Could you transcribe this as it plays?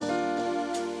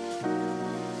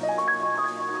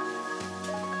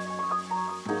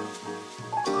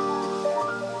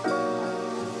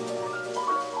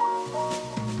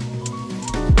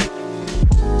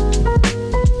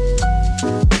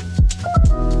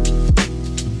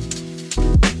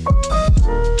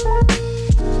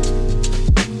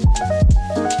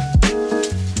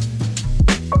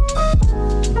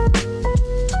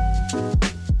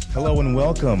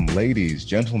Welcome, ladies,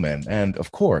 gentlemen, and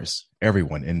of course,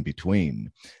 everyone in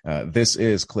between. This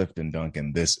is Clifton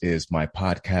Duncan. This is my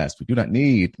podcast. We do not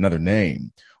need another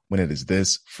name when it is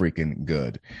this freaking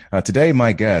good. Today,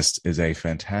 my guest is a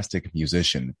fantastic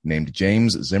musician named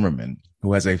James Zimmerman,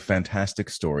 who has a fantastic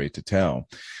story to tell.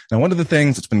 Now, one of the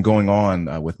things that's been going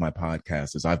on with my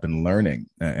podcast is I've been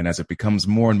learning, and as it becomes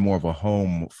more and more of a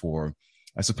home for,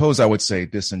 I suppose I would say,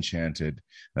 disenchanted,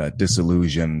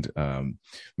 disillusioned,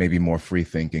 maybe more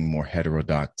free-thinking, more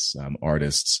heterodox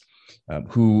artists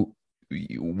who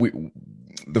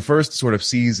the first sort of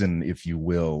season, if you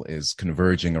will, is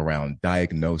converging around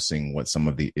diagnosing what some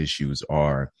of the issues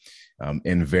are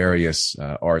in various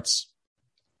arts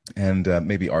and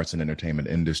maybe arts and entertainment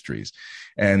industries.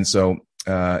 And so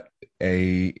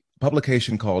a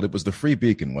publication called, it was the Free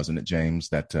Beacon, wasn't it, James?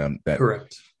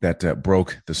 Correct. That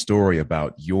broke the story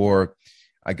about your,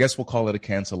 I guess we'll call it a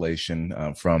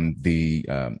cancellation from the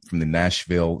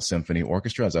Nashville Symphony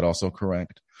Orchestra. Is that also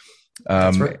correct?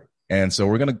 That's right. And so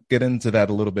we're going to get into that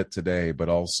a little bit today, but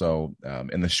also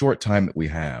in the short time that we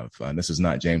have, and this is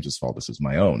not James's fault, this is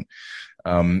my own.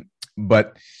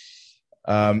 But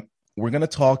we're going to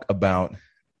talk about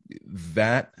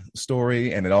that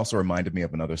story, and it also reminded me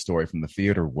of another story from the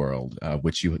theater world,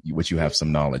 which you have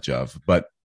some knowledge of. But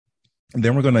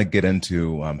then we're going to get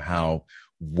into how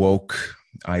woke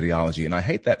ideology, and I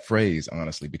hate that phrase,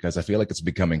 honestly, because I feel like it's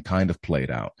becoming kind of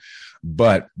played out.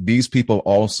 But these people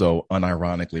also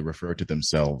unironically refer to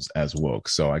themselves as woke.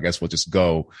 So I guess we'll just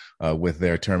go with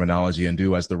their terminology and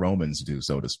do as the Romans do,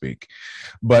 so to speak.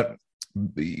 But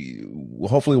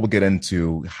hopefully we'll get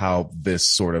into how this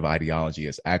sort of ideology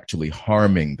is actually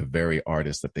harming the very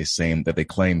artists that they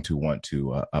claim to want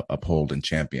to uphold and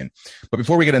champion. But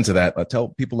before we get into that, tell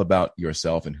people about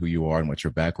yourself and who you are and what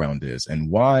your background is and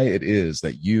why it is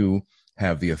that you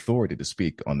have the authority to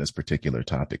speak on this particular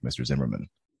topic, Mr. Zimmerman.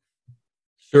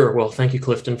 Sure. Well, thank you,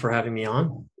 Clifton, for having me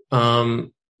on.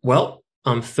 Well,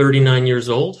 I'm 39 years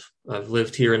old. I've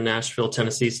lived here in Nashville,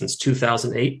 Tennessee since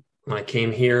 2008. I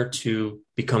came here to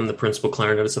become the principal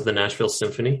clarinetist of the Nashville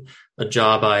Symphony, a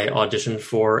job I auditioned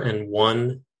for and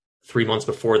won 3 months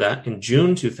before that in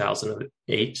June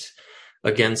 2008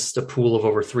 against a pool of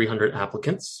over 300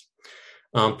 applicants.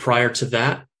 Prior to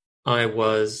that, I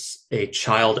was a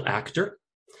child actor.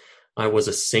 I was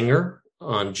a singer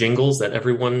on jingles that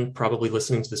everyone probably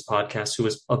listening to this podcast who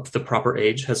is of the proper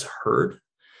age has heard,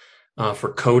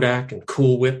 for Kodak and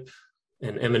Cool Whip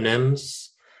and M&M's.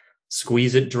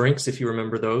 Squeeze It drinks, if you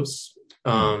remember those.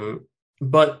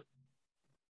 But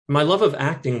my love of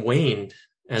acting waned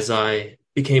as I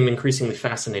became increasingly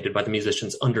fascinated by the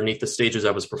musicians underneath the stages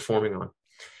I was performing on.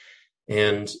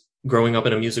 And growing up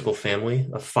in a musical family,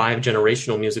 a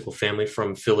 5-generational musical family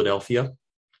from Philadelphia,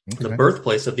 the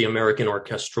birthplace of the American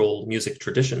orchestral music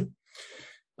tradition,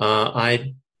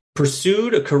 I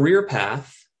pursued a career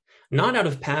path, not out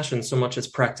of passion so much as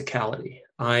practicality.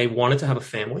 I wanted to have a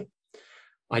family.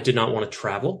 I did not want to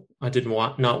travel. I did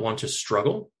not want to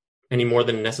struggle any more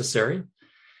than necessary.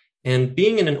 And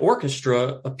being in an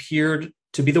orchestra appeared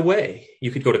to be the way.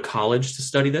 You could go to college to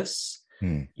study this.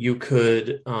 You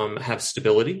could have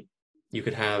stability. You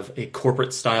could have a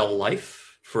corporate style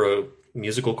life for a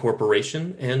musical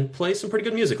corporation and play some pretty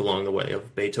good music along the way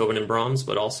of Beethoven and Brahms,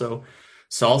 but also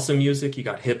salsa music. You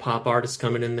got hip hop artists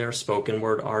coming in there, spoken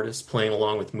word artists playing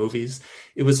along with movies.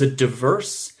 It was a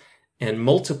diverse and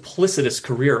multiplicitous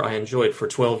career I enjoyed for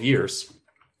 12 years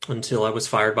until I was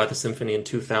fired by the symphony in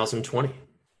 2020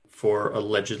 for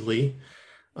allegedly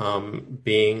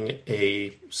being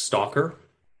a stalker,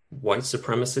 white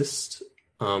supremacist,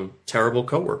 terrible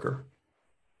coworker.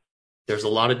 There's a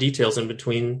lot of details in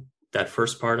between that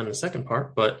first part and the second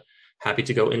part, but happy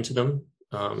to go into them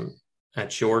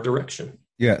at your direction.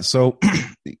 Yeah. So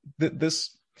the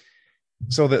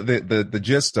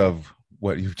gist of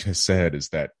what you just said is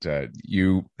that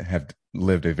you have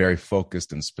lived a very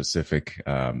focused and specific.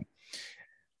 I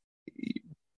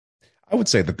would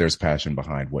say that there's passion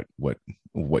behind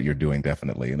what you're doing,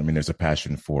 definitely, and I mean there's a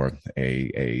passion for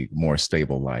a more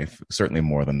stable life, certainly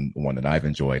more than one that I've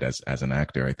enjoyed as an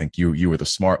actor. I think you were the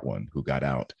smart one who got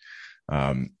out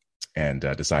and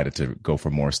decided to go for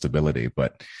more stability.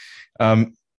 But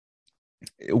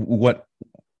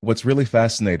what's really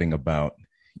fascinating about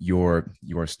your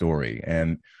story,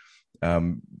 and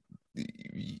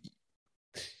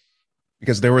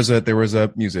because there was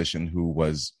a musician who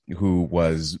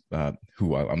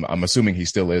I'm assuming he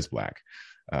still is Black,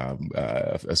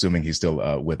 assuming he's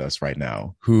still with us right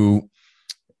now, who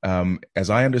as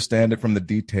I understand it from the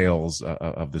details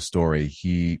of the story,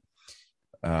 he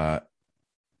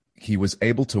was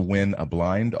able to win a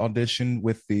blind audition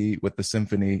with the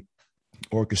symphony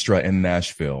orchestra in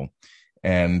Nashville,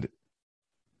 and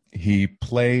he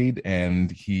played,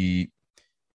 and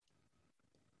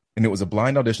it was a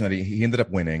blind audition that he ended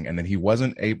up winning, and then he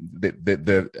wasn't able.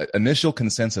 The initial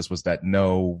consensus was that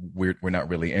no, we're not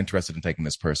really interested in taking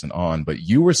this person on. But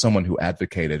you were someone who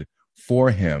advocated for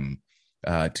him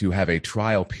to have a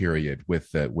trial period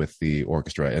with the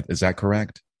orchestra. Is that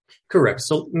correct? Correct.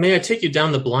 So may I take you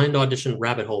down the blind audition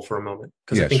rabbit hole for a moment?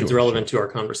 Because I think it's relevant to our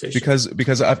conversation.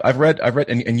 Because I've read,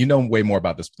 and you know way more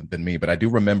about this than me, but I do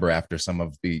remember after some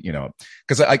of the,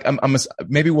 because I'm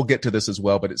maybe we'll get to this as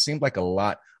well, but it seemed like a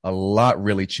lot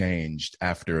really changed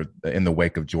after, in the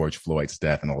wake of George Floyd's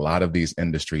death. And a lot of these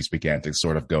industries began to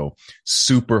sort of go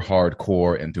super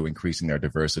hardcore into increasing their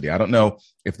diversity. I don't know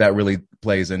if that really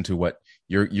plays into what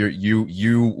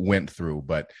you went through,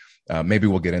 but maybe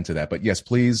we'll get into that. But yes,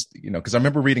 please, because I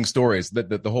remember reading stories.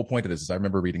 The whole point of this is I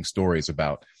remember reading stories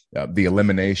about the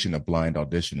elimination of blind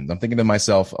audition. And I'm thinking to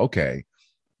myself, okay,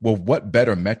 well, what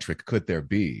better metric could there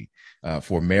be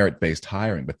for merit-based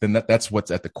hiring? But then that's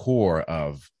what's at the core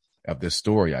of this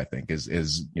story, I think,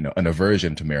 is an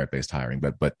aversion to merit-based hiring.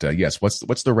 But yes,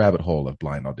 what's the rabbit hole of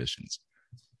blind auditions?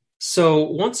 So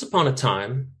once upon a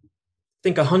time, I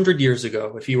think 100 years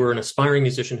ago, if you were an aspiring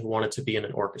musician who wanted to be in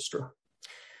an orchestra,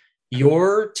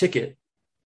 your ticket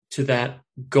to that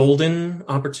golden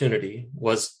opportunity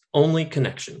was only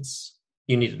connections.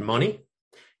 You needed money,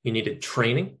 you needed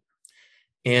training,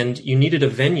 and you needed a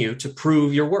venue to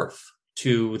prove your worth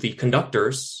to the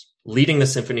conductors leading the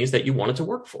symphonies that you wanted to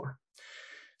work for.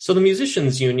 So the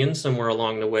musicians union somewhere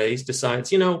along the way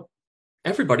decides,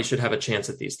 everybody should have a chance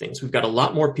at these things. We've got a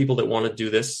lot more people that want to do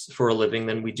this for a living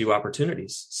than we do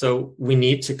opportunities. So we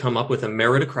need to come up with a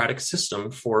meritocratic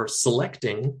system for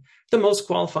selecting the most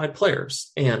qualified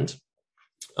players. And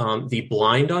the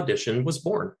blind audition was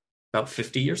born about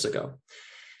 50 years ago.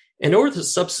 And over the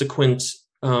subsequent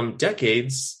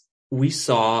decades, we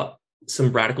saw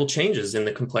some radical changes in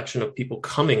the complexion of people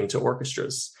coming to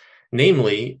orchestras.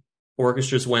 Namely,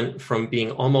 orchestras went from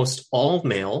being almost all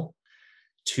male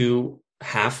to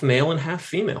half male and half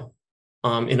female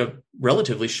in a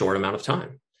relatively short amount of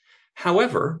time.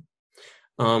 However,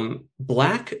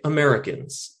 Black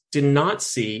Americans did not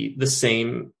see the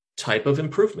same type of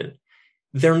improvement.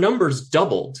 Their numbers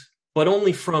doubled, but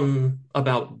only from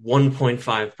about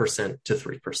 1.5% to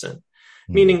 3%,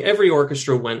 meaning every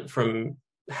orchestra went from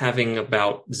having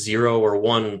about 0 or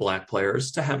 1 Black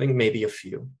players to having maybe a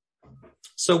few.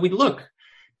 So we look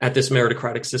at this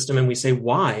meritocratic system and we say,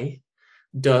 why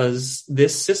does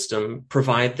this system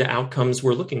provide the outcomes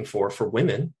we're looking for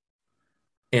women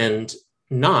and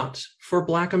not for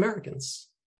Black Americans?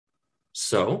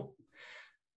 So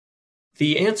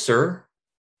the answer,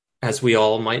 as we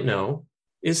all might know,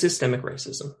 is systemic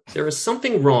racism. There is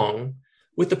something wrong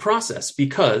with the process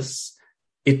because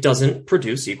it doesn't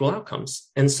produce equal outcomes.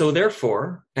 And so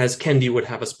therefore, as Kendi would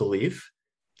have us believe,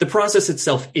 the process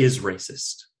itself is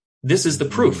racist. This is the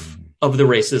proof of the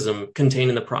racism contained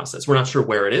in the process. We're not sure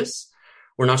where it is.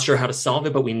 We're not sure how to solve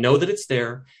it, but we know that it's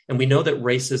there. And we know that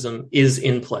racism is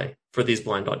in play for these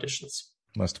blind auditions.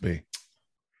 Must be.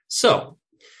 So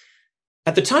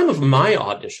at the time of my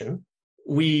audition,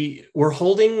 we were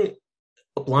holding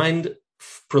a blind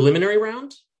preliminary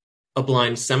round, a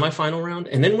blind semifinal round.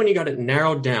 And then when you got it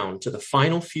narrowed down to the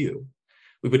final few,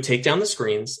 we would take down the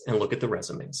screens and look at the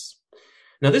resumes.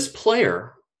 Now, this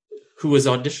player who was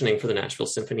auditioning for the Nashville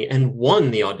Symphony and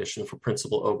won the audition for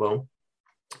principal oboe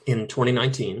in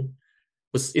 2019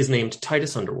 is named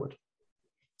Titus Underwood.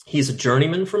 He's a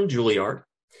journeyman from Juilliard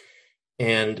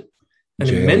and an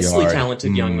immensely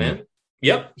talented young man.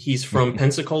 Yep, he's from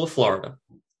Pensacola, Florida,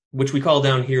 which we call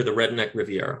down here the Redneck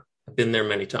Riviera. I've been there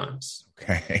many times.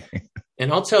 Okay.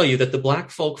 And I'll tell you that the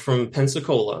Black folk from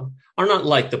Pensacola are not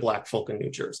like the Black folk in New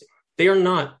Jersey. They are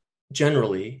not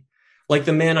generally like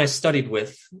the man I studied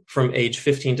with from age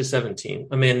 15 to 17,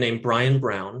 a man named Brian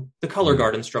Brown, the color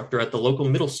guard instructor at the local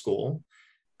middle school,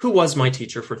 who was my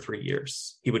teacher for 3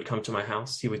 years. He would come to my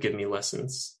house. He would give me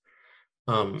lessons.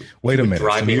 Wait a minute.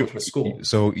 Drive me home from school.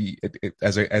 So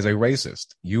as a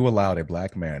racist, you allowed a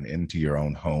Black man into your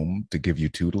own home to give you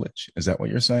tutelage? Is that what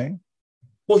you're saying?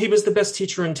 Well, he was the best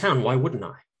teacher in town. Why wouldn't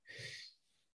I?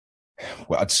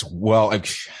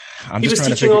 I'm he was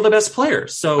teaching all the best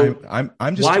players. So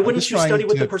why wouldn't you study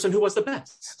with the person who was the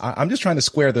best? I'm just trying to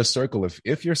square this circle.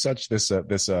 If you're such this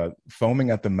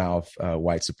foaming at the mouth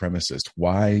white supremacist,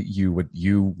 why you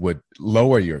would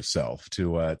lower yourself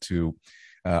to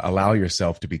allow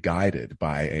yourself to be guided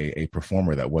by a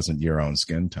performer that wasn't your own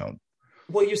skin tone?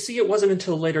 Well, you see, it wasn't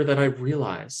until later that I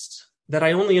realized that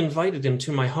I only invited him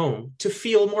to my home to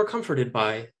feel more comforted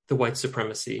by the white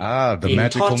supremacy The being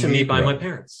magical taught to me by my Negro.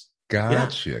 parents.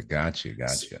 Yeah.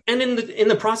 Gotcha. And in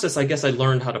the process, I guess I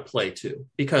learned how to play too,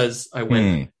 because I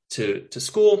went to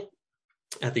school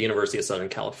at the University of Southern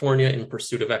California in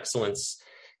pursuit of excellence.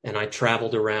 And I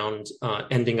traveled around,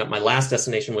 ending up, my last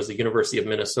destination was the University of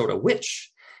Minnesota, which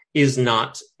is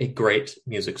not a great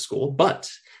music school,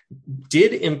 but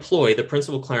did employ the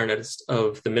principal clarinetist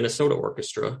of the Minnesota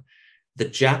Orchestra, the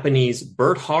Japanese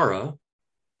Bert Hara,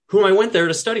 whom I went there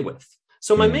to study with.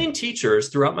 So my main teachers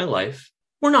throughout my life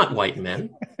were not white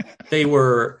men. They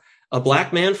were a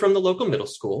black man from the local middle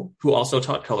school who also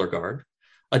taught color guard,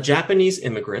 a Japanese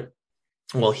immigrant.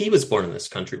 Well, he was born in this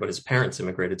country, but his parents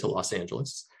immigrated to Los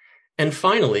Angeles. And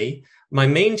finally, my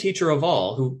main teacher of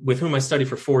all, with whom I studied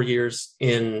for 4 years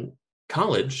in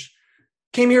college,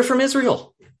 came here from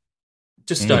Israel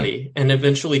to study and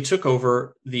eventually took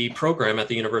over the program at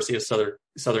the University of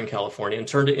Southern California and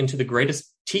turned it into the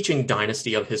greatest teaching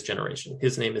dynasty of his generation.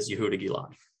 His name is Yehuda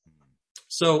Gilad.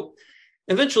 So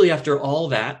eventually, after all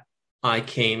that, I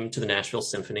came to the Nashville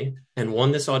Symphony and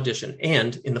won this audition.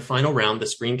 And in the final round, the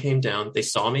screen came down. They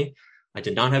saw me. I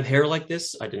did not have hair like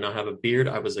this. I did not have a beard.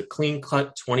 I was a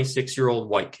clean-cut 26-year-old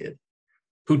white kid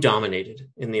who dominated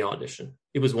in the audition.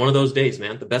 It was one of those days,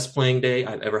 man, the best playing day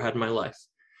I've ever had in my life.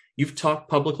 You've talked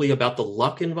publicly about the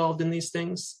luck involved in these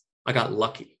things. I got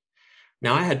lucky.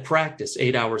 Now, I had practiced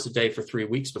 8 hours a day for 3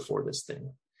 weeks before this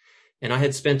thing. And I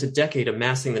had spent a decade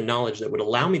amassing the knowledge that would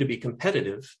allow me to be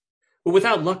competitive. But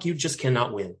without luck, you just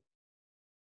cannot win.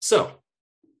 So,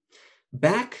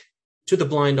 back to the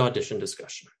blind audition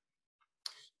discussion.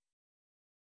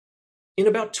 In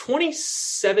about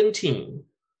 2017,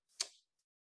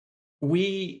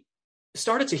 we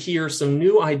started to hear some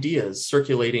new ideas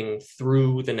circulating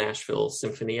through the Nashville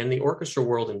Symphony and the orchestra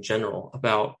world in general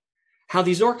about how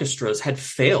these orchestras had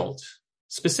failed,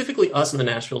 specifically us in the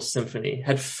Nashville Symphony,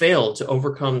 had failed to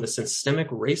overcome the systemic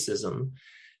racism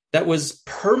that was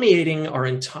permeating our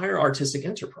entire artistic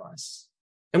enterprise.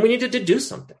 And we needed to do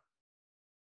something.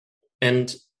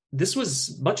 And this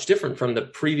was much different from the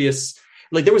previous,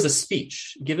 there was a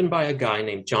speech given by a guy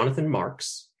named Jonathan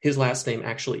Marks. His last name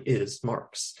actually is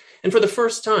Marks. And for the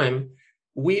first time,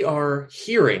 we are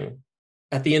hearing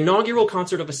at the inaugural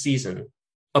concert of a season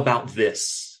about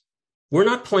this. We're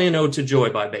not playing Ode to Joy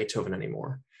by Beethoven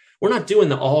anymore. We're not doing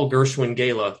the All Gershwin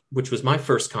Gala, which was my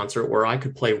first concert where I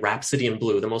could play Rhapsody in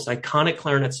Blue, the most iconic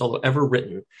clarinet solo ever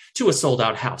written, to a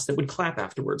sold-out house that would clap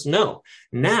afterwards. No,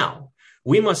 now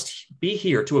we must be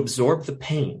here to absorb the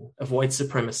pain of white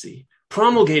supremacy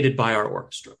promulgated by our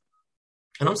orchestra.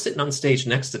 And I'm sitting on stage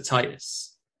next to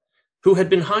Titus, who had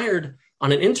been hired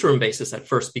on an interim basis at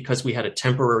first because we had a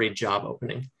temporary job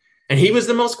opening. And he was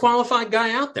the most qualified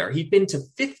guy out there. He'd been to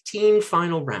 15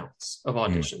 final rounds of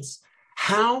auditions.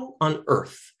 How on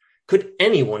earth could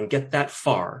anyone get that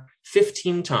far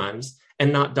 15 times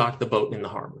and not dock the boat in the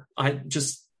harbor? I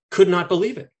just could not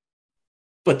believe it.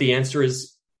 But the answer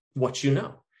is what you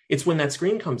know. It's when that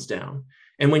screen comes down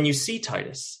and when you see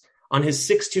Titus on his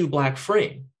 6'2" black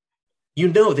frame, you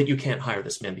know that you can't hire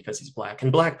this man because he's black.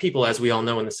 And black people, as we all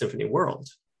know in the symphony world,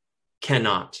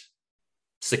 cannot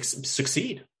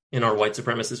succeed in our white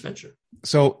supremacist venture.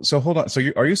 So hold on. So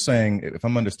are you saying, if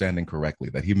I'm understanding correctly,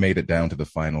 that he made it down to the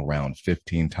final round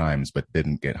 15 times but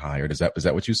didn't get hired? Is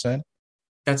that what you said?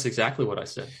 That's exactly what I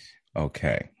said.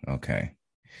 Okay.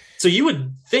 So you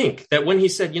would think that when he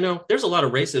said, there's a lot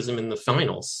of racism in the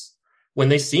finals when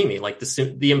they see me, like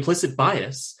the implicit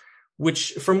bias,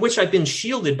 from which I've been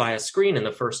shielded by a screen in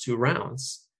the first 2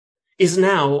 rounds, is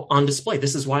now on display.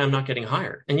 This is why I'm not getting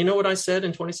hired. And you know what I said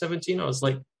in 2017? I was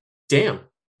like, damn,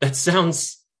 that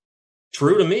sounds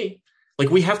true to me.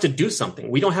 Like, we have to do something.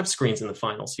 We don't have screens in the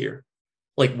finals here.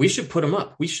 Like, we should put them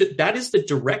up. That is the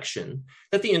direction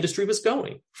that the industry was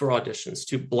going for auditions,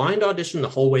 to blind audition the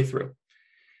whole way through.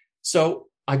 So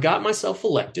I got myself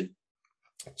elected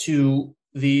to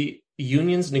the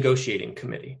union's negotiating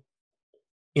committee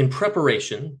in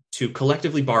preparation to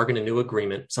collectively bargain a new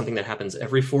agreement, something that happens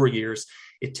every 4 years.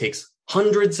 It takes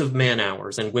hundreds of man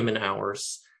hours and women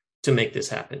hours to make this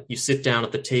happen. You sit down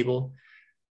at the table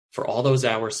for all those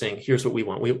hours saying, here's what we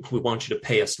want. We want you to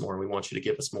pay us more, and we want you to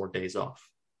give us more days off,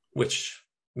 which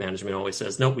management always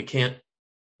says, no, we can't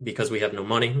because we have no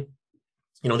money.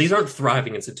 These aren't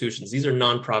thriving institutions. These are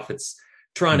nonprofits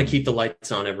trying to keep the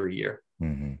lights on every year.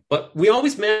 Mm-hmm. But we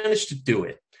always manage to do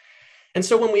it. And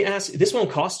so when we ask, this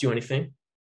won't cost you anything.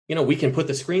 We can put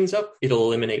the screens up. It'll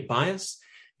eliminate bias.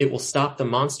 It will stop the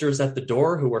monsters at the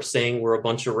door who are saying we're a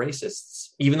bunch of racists,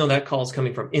 even though that call is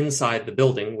coming from inside the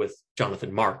building with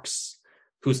Jonathan Marks,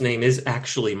 whose name is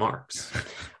actually Marks.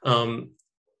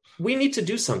 We need to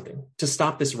do something to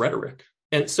stop this rhetoric.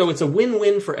 And so it's a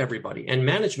win-win for everybody. And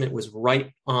management was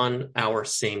right on our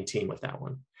same team with that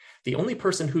one. The only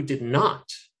person who did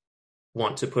not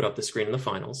want to put up the screen in the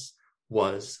finals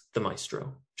was the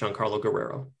maestro, Giancarlo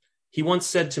Guerrero. He once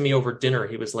said to me over dinner,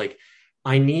 he was like,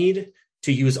 I need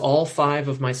to use all 5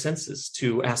 of my senses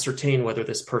to ascertain whether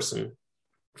this person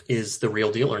is the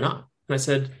real deal or not. And I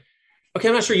said, okay,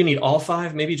 I'm not sure you need all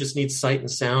 5. Maybe you just need sight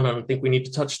and sound. I don't think we need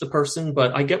to touch the person,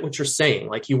 but I get what you're saying.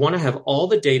 Like, you want to have all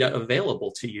the data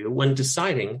available to you when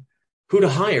deciding who to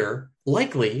hire,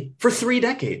 likely for 3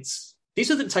 decades.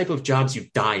 These are the type of jobs you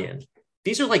die in.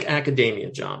 These are like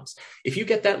academia jobs. If you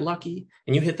get that lucky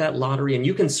and you hit that lottery and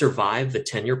you can survive the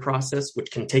tenure process, which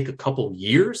can take a couple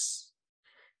years,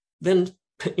 then,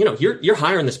 you're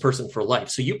hiring this person for life.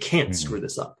 So you can't screw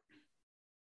this up.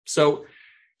 So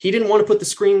he didn't want to put the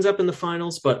screens up in the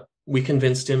finals, but we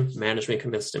convinced him, management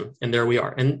convinced him, and there we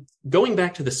are. And going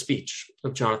back to the speech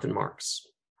of Jonathan Marks,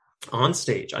 on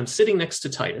stage, I'm sitting next to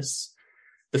Titus,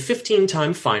 the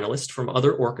 15-time finalist from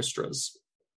other orchestras,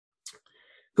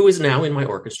 who is now in my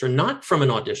orchestra, not from an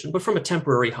audition, but from a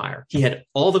temporary hire. He had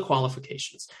all the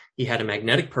qualifications. He had a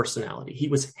magnetic personality. He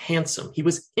was handsome. He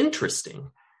was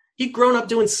interesting. He'd grown up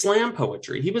doing slam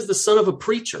poetry. He was the son of a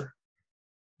preacher.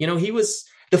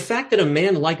 The fact that a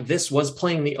man like this was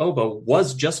playing the oboe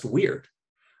was just weird.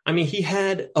 I mean, he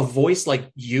had a voice like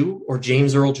you or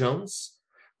James Earl Jones,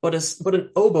 but an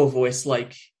oboe voice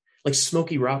like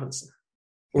Smokey Robinson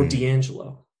or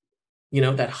D'Angelo,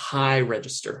 that high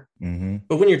register. Mm-hmm.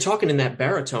 But when you're talking in that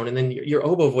baritone, and then your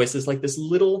oboe voice is like this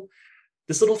little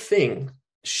thing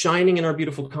shining in our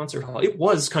beautiful concert hall, it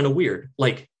was kind of weird,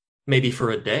 like maybe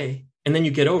for a day. And then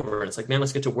you get over it, and it's like, man,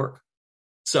 let's get to work.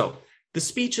 So the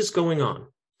speech is going on.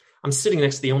 I'm sitting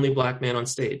next to the only Black man on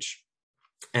stage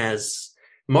as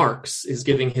Marks is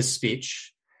giving his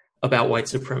speech about white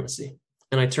supremacy.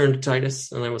 And I turned to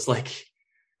Titus and I was like,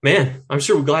 man, I'm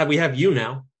sure we're glad we have you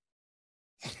now.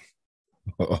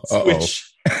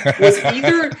 Which was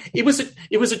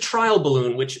it was a trial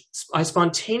balloon, which I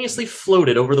spontaneously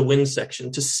floated over the wind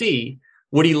section to see,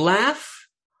 would he laugh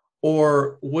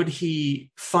or would he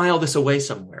file this away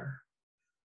somewhere?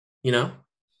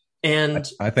 And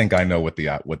I think I know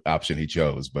what option he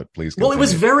chose, but please continue. Well, it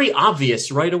was very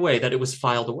obvious right away that it was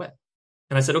filed away.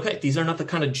 And I said, okay, these are not the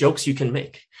kind of jokes you can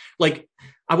make. Like,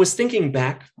 I was thinking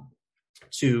back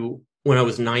to when I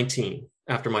was 19,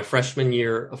 after my freshman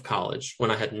year of college,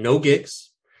 when I had no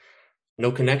gigs,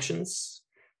 no connections,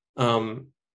 and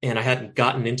I hadn't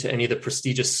gotten into any of the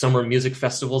prestigious summer music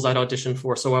festivals I'd auditioned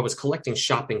for. So I was collecting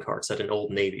shopping carts at an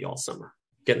Old Navy all summer,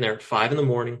 getting there at 5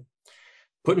 a.m,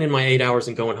 putting in my 8 hours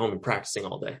and going home and practicing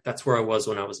all day. That's where I was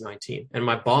when I was 19. And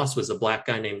my boss was a Black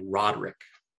guy named Roderick.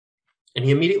 And he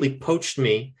immediately poached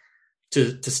me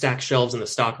to stack shelves in the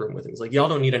stockroom with him. He's like, y'all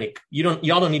don't need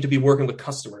to be working with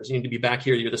customers. You need to be back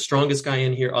here. You're the strongest guy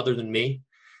in here other than me.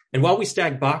 And while we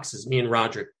stacked boxes, me and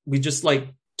Roderick, we just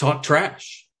talk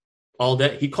trash all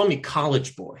day. He called me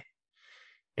college boy.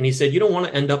 And he said, you don't want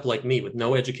to end up like me with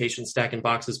no education stacking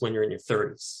boxes when you're in your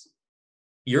 30s.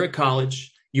 You're at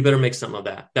college. You better make something of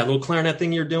that. That little clarinet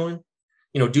thing you're doing,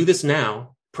 do this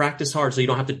now, practice hard so you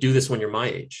don't have to do this when you're my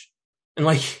age. And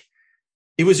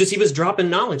he was dropping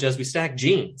knowledge as we stacked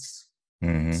jeans.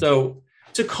 Mm-hmm. So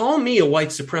to call me a white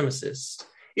supremacist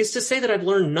is to say that I've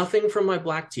learned nothing from my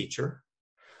Black teacher,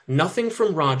 nothing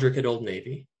from Roderick at Old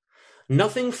Navy,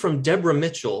 nothing from Deborah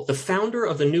Mitchell, the founder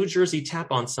of the New Jersey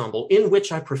Tap Ensemble, in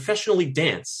which I professionally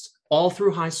danced all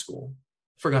through high school.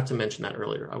 Forgot to mention that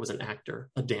earlier. I was an actor,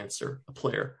 a dancer, a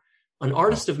player, an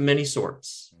artist of many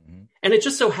sorts. Mm-hmm. And it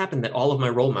just so happened that all of my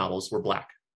role models were Black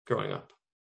growing up.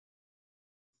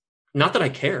 Not that I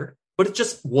cared, but it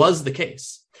just was the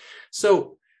case.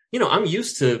 So, I'm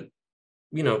used to,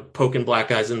 poking Black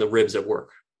guys in the ribs at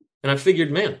work. And I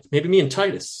figured, man, maybe me and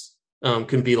Titus can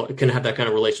have that kind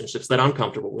of relationships that I'm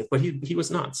comfortable with, but he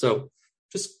was not. So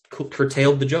just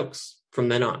curtailed the jokes from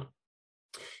then on.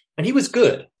 And he was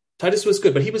good. Titus was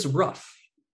good, but he was rough.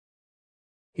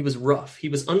 He was rough. He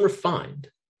was unrefined.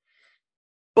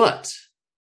 But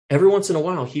every once in a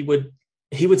while, he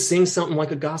would sing something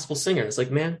like a gospel singer. It's like,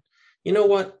 man, you know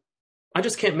what? I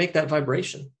just can't make that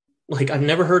vibration. I've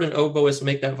never heard an oboist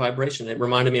make that vibration. It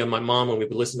reminded me of my mom when we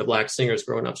would listen to Black singers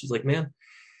growing up. She's like, man,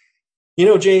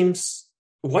 James,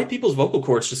 white people's vocal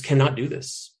cords just cannot do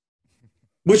this,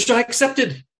 which I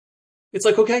accepted. It's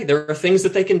like, okay, there are things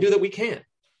that they can do that we can't.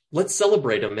 Let's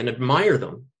celebrate them and admire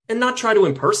them and not try to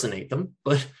impersonate them,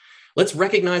 but let's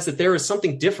recognize that there is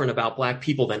something different about Black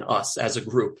people than us as a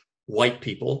group, white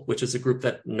people, which is a group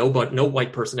that no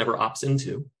white person ever opts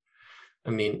into.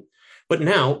 I mean, but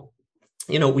now,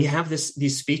 we have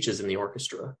these speeches in the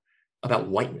orchestra about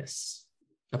whiteness.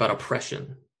 about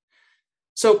oppression.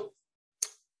 So,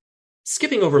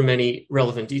 skipping over many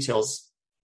relevant details,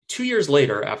 2 years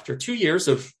later, after 2 years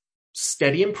of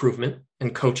steady improvement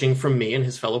and coaching from me and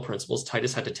his fellow principals,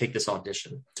 Titus had to take this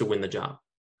audition to win the job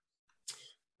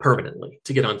permanently,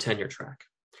 to get on tenure track.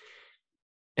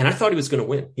 And I thought he was going to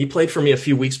win. He played for me a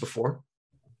few weeks before,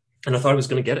 and I thought he was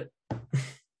going to get it.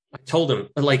 I told him,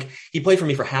 he played for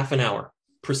me for half an hour,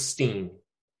 pristine.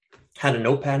 Had a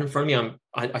notepad in front of me.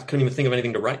 I couldn't even think of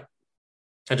anything to write.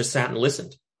 I just sat and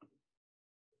listened.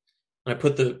 And I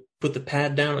put the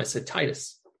pad down. And I said,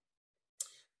 Titus,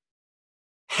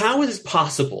 how is it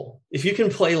possible, if you can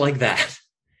play like that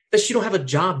you don't have a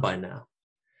job by now?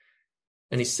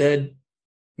 And he said,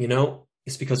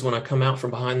 it's because when I come out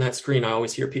from behind that screen, I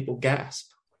always hear people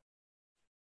gasp.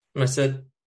 And I said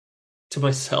to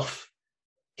myself,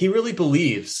 he really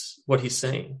believes what he's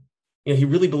saying. He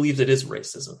really believes it is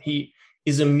racism. He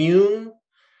is immune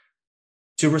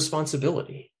to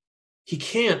responsibility. He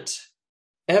can't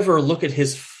ever look at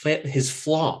his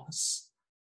flaws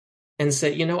and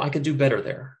say, I could do better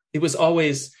there. It was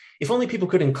always, if only people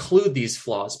could include these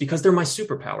flaws, because they're my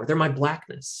superpower, they're my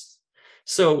blackness.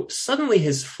 So suddenly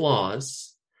his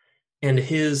flaws and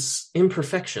his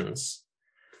imperfections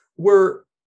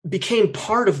became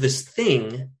part of this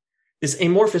thing, this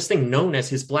amorphous thing known as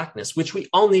his blackness, which we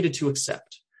all needed to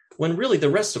accept, when really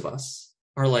the rest of us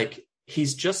are like,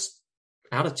 he's just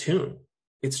out of tune.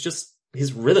 It's just,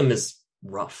 his rhythm is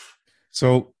rough.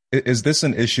 So is this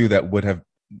an issue that would have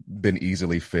been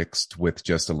easily fixed with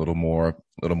just a little more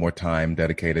time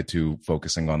dedicated to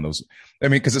focusing on those? I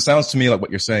mean, because it sounds to me like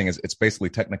what you're saying is it's basically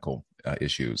technical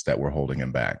issues that were holding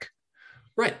him back.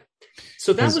 Right.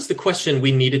 So that was the question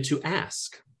we needed to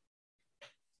ask.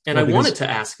 And I wanted to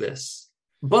ask this,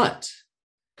 but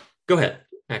go ahead.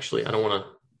 Actually, I don't want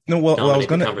to dominate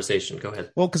the conversation. Go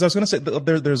ahead. Well, because I was going to say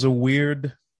there's a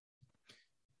weird,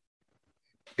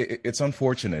 it's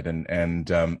unfortunate.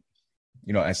 And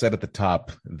I said at the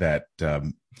top that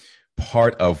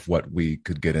part of what we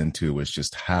could get into was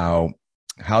just how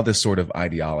this sort of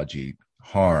ideology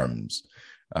harms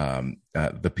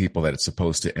the people that it's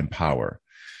supposed to empower.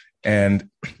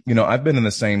 And, I've been in the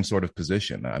same sort of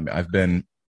position. I've been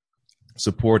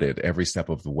supported every step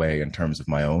of the way in terms of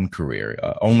my own career,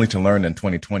 only to learn in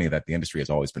 2020 that the industry has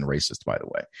always been racist, by the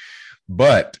way.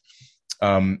 But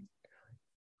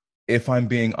if I'm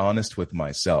being honest with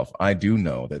myself, I do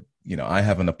know that, I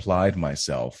haven't applied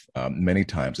myself many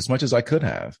times, as much as I could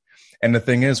have. And the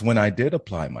thing is, when I did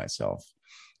apply myself,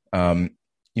 I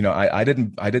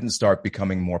didn't start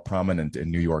becoming more prominent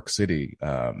in New York City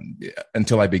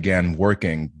until I began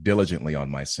working diligently on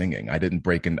my singing. I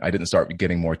didn't start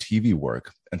getting more TV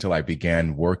work until I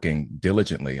began working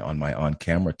diligently on my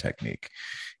on-camera technique.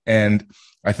 And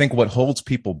I think what holds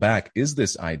people back is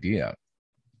this idea,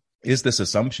 is this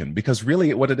assumption, because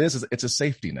really what it is it's a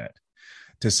safety net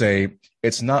to say,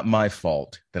 it's not my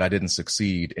fault that I didn't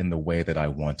succeed in the way that I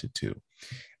wanted to.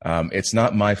 It's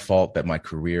not my fault that my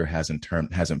career hasn't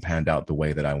panned out the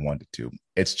way that I wanted to.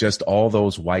 It's just all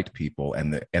those white people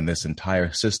and this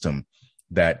entire system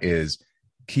that is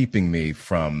keeping me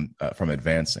from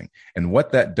advancing. And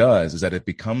what that does is that it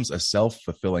becomes a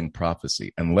self-fulfilling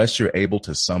prophecy unless you're able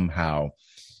to somehow,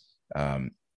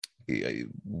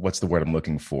 what's the word I'm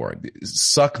looking for?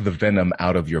 Suck the venom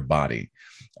out of your body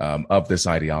of this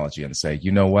ideology and say,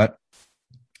 you know what?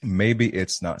 Maybe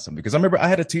it's not something. Because I remember I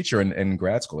had a teacher in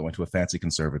grad school. I went to a fancy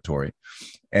conservatory,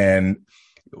 and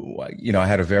I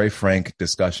had a very frank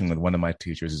discussion with one of my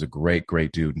teachers. He's a great,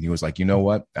 great dude. And he was like, you know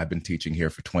what? I've been teaching here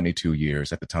for 22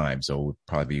 years at the time. So it would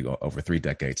probably be over 3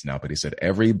 decades now. But he said,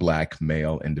 every Black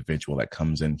male individual that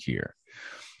comes in here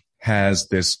has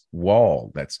this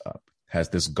wall that's up, has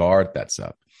this guard that's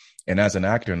up. And as an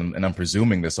actor, and I'm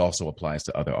presuming this also applies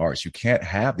to other arts, you can't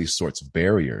have these sorts of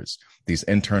barriers, these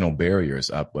internal barriers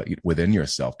up within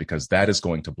yourself, because that is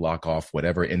going to block off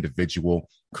whatever individual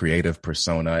creative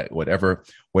persona, whatever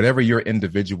your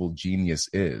individual genius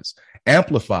is,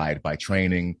 amplified by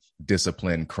training,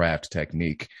 discipline, craft,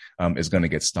 technique, is going to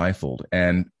get stifled.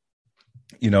 And,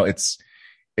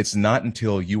 it's not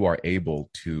until you are able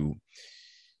to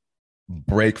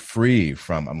break free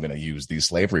from, I'm going to use these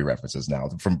slavery references now,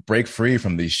 break free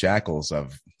from these shackles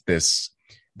of this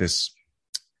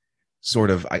sort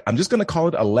of, I'm just going to call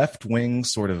it a left-wing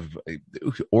sort of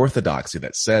orthodoxy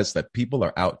that says that people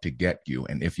are out to get you.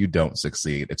 And if you don't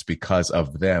succeed, it's because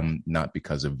of them, not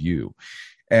because of you.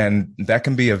 And that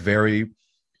can be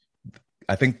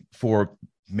I think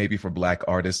maybe for Black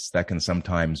artists, that can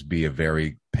sometimes be a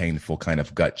very painful kind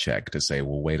of gut check to say,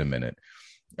 well, wait a minute.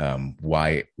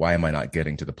 Why am I not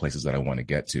getting to the places that I want to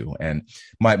get to? And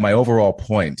my overall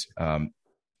point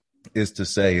is to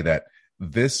say that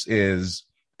this is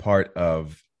part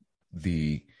of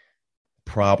the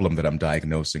problem that I'm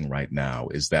diagnosing right now,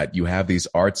 is that you have these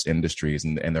arts industries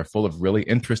and they're full of really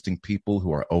interesting people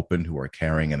who are open, who are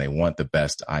caring, and they want the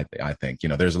best. I think,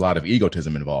 there's a lot of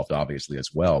egotism involved, obviously, as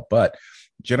well. But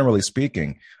generally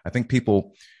speaking, I think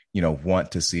people,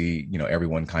 want to see,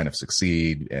 everyone kind of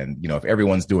succeed. And, if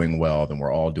everyone's doing well, then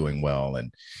we're all doing well.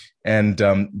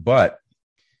 But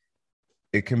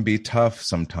it can be tough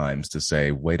sometimes to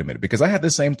say, wait a minute, because I had the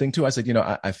same thing too. I said,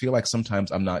 I feel like sometimes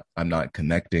I'm not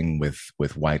connecting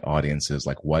with white audiences.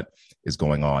 Like, what is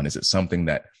going on? Is it something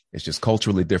that is just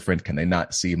culturally different? Can they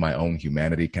not see my own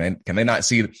humanity? Can they not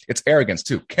see it's arrogance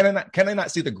too? Can they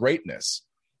not see the greatness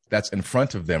that's in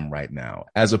front of them right now?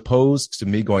 As opposed to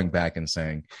me going back and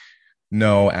saying,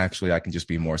 no, actually, I can just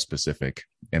be more specific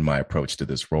in my approach to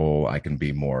this role. I can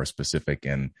be more specific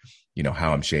in,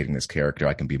 how I'm shading this character.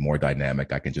 I can be more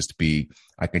dynamic. I can just be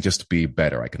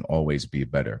better. I can always be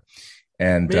better.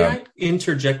 And may I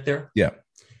interject there? Yeah.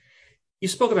 You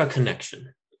spoke about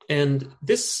connection, and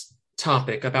this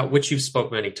topic, about which you've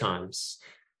spoke many times,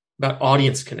 about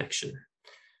audience connection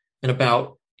and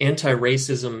about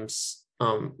anti-racism's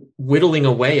whittling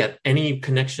away at any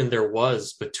connection there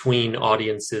was between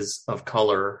audiences of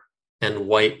color and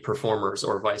white performers,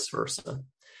 or vice versa.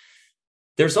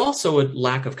 There's also a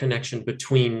lack of connection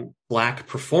between Black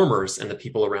performers and the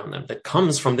people around them that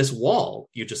comes from this wall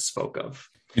you just spoke of.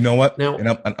 You know what? Now, and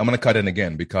I'm going to cut in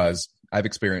again because I've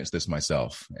experienced this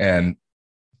myself, and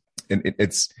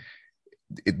it's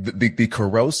the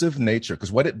corrosive nature.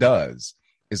 Because what it does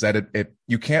is that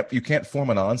you can't form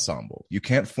an ensemble. You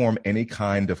can't form any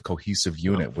kind of cohesive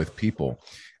unit with people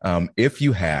if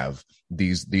you have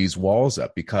these walls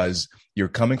up, because you're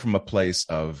coming from a place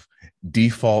of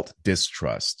default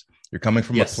distrust. You're coming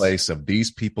from a place of,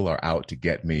 these people are out to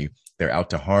get me. They're out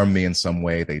to harm me in some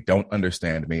way. They don't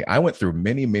understand me. I went through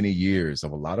many, many years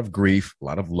of a lot of grief, a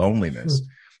lot of loneliness,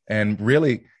 and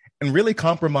really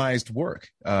compromised work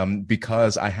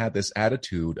because I had this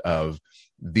attitude of,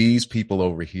 these people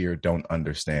over here don't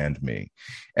understand me.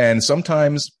 And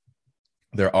sometimes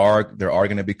there are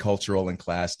going to be cultural and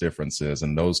class differences,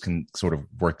 and those can sort of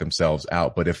work themselves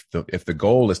out. But if the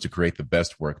goal is to create the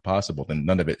best work possible, then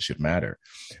none of it should matter.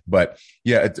 But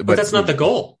yeah, but that's not the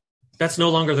goal. That's no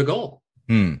longer the goal.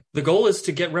 The goal is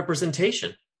to get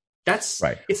representation. That's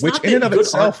right. It's Which not in that and of good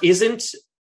itself art isn't.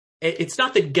 It's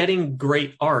not that getting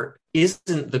great art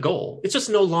isn't the goal. It's just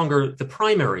no longer the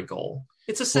primary goal.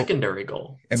 It's a secondary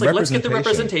goal. It's like, let's get the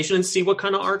representation and see what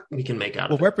kind of art we can make out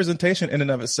of it. Well, representation in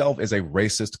and of itself is a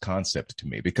racist concept to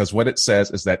me, because what it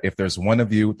says is that if there's one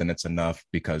of you, then it's enough,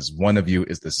 because one of you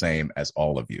is the same as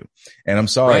all of you. And I'm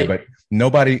sorry, but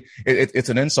nobody, it's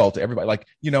an insult to everybody. Like,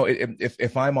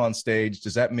 if I'm on stage,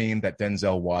 does that mean that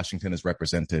Denzel Washington is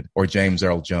represented or James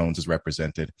Earl Jones is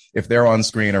represented? If they're on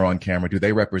screen or on camera, do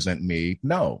they represent me?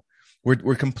 No.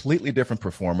 We're completely different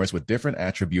performers with different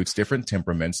attributes, different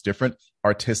temperaments, different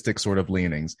artistic sort of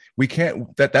leanings. We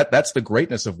can't, that's the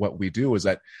greatness of what we do, is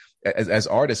that as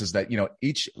artists, is that,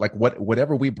 each, like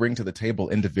whatever we bring to the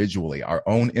table individually, our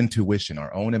own intuition,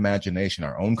 our own imagination,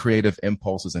 our own creative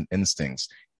impulses and instincts,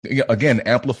 again,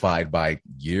 amplified by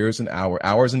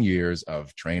hours and years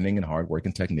of training and hard work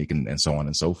and technique and so on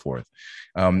and so forth.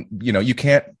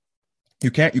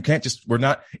 You can't just, we're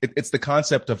not, it's the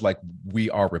concept of like,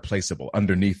 we are replaceable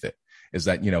underneath it, is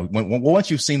that, once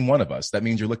you've seen one of us, that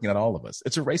means you're looking at all of us.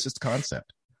 It's a racist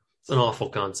concept. It's an awful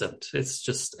concept. It's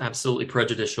just absolutely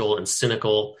prejudicial and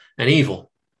cynical and evil,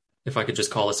 if I could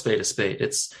just call a spade a spade.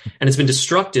 It's been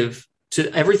destructive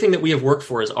to everything that we have worked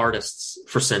for as artists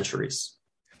for centuries.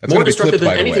 That's more destructive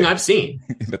than anything I've seen.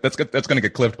 That's going to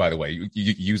get clipped, by the way. You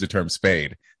use the term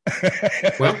spade.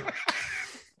 Well,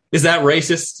 is that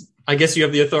racist? I guess you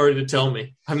have the authority to tell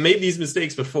me. I've made these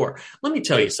mistakes before. Let me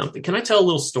tell you something. Can I tell a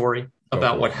little story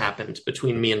about what happened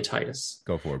between me and Titus?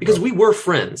 Go for it. Because we were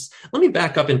friends. Let me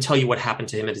back up and tell you what happened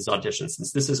to him at his audition,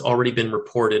 since this has already been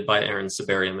reported by Aaron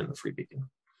Sibarium in the Free Beacon.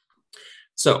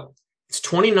 So it's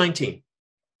 2019.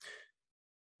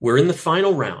 We're in the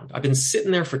final round. I've been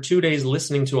sitting there for 2 days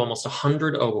listening to almost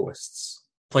 100 oboists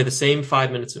play the same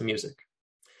 5 minutes of music.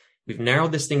 We've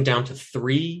narrowed this thing down to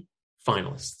 3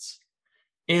 finalists.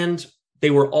 And they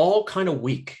were all kind of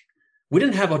weak. We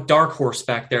didn't have a dark horse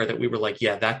back there that we were like,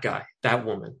 yeah, that guy, that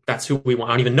woman, that's who we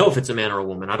want. I don't even know if it's a man or a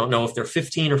woman. I don't know if they're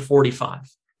 15 or 45.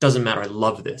 Doesn't matter. I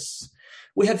love this.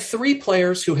 We had 3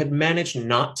 players who had managed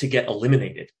not to get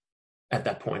eliminated at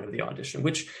that point of the audition,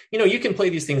 which, you can play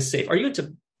these things safe. Are you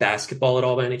into basketball at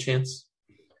all by any chance?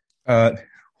 Why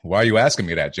are you asking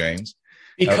me that, James?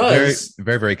 Because very,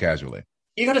 very, very casually.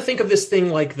 You got to think of this thing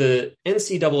like the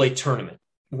NCAA tournament.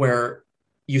 where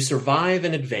you survive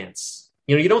and advance.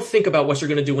 You don't think about what you're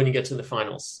going to do when you get to the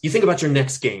finals. You think about your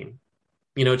next game.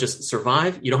 Just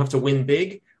survive. You don't have to win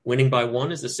big. Winning by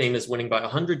 1 is the same as winning by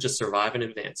 100. Just survive and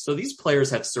advance. So these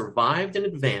players have survived and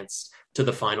advanced to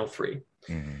the final 3.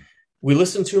 Mm-hmm. We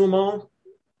listened to them all.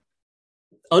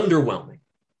 Underwhelming.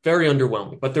 Very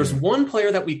underwhelming. But there's one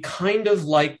player that we kind of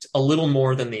liked a little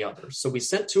more than the others. So we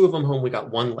sent 2 of them home. We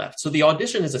got 1 left. So the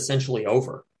audition is essentially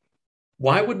over.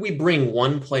 Why would we bring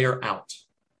 1 player out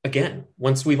again,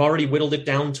 once we've already whittled it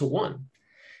down to 1?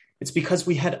 It's because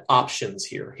we had options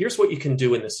here. Here's what you can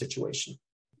do in this situation.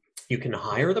 You can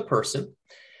hire the person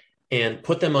and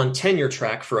put them on tenure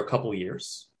track for a couple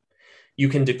years. You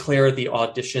can declare the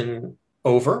audition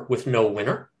over with no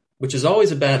winner, which is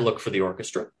always a bad look for the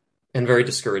orchestra and very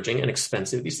discouraging and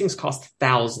expensive. These things cost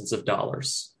thousands of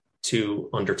dollars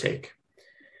to undertake.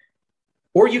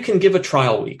 Or you can give a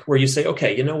trial week where you say,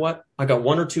 okay, you know what? I got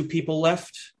 1 or 2 people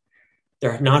left.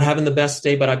 They're not having the best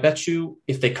day, but I bet you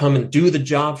if they come and do the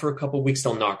job for a couple of weeks,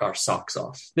 they'll knock our socks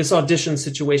off. This audition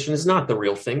situation is not the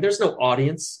real thing. There's no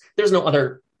audience. There's no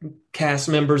other cast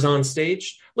members on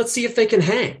stage. Let's see if they can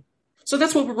hang. So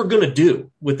that's what we were going to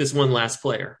do with this one last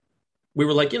player. We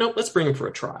were like, let's bring him for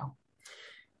a trial.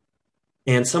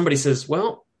 And somebody says,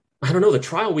 well, I don't know. The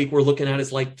trial week we're looking at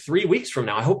is like 3 weeks from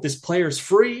now. I hope this player's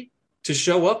free to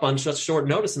show up on such short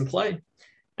notice and play.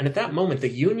 And at that moment, the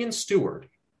union steward,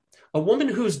 a woman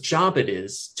whose job it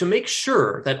is to make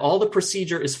sure that all the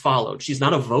procedure is followed. She's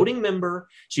not a voting member.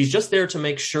 She's just there to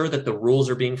make sure that the rules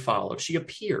are being followed. She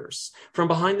appears from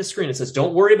behind the screen and says,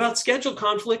 don't worry about schedule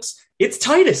conflicts. It's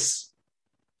Titus.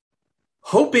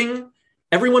 Hoping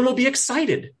everyone will be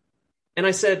excited. And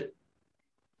I said,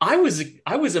 I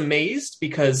was amazed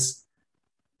because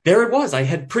there it was. I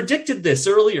had predicted this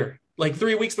earlier, like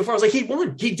 3 weeks before. I was like, he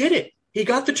won. He did it. He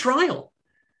got the trial.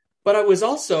 But I was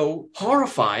also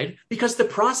horrified because the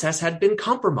process had been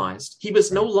compromised. He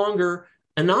was no longer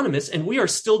anonymous, and we are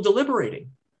still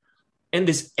deliberating. And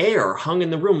this air hung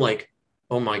in the room like,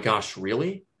 oh my gosh,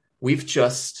 really? We've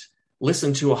just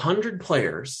listened to 100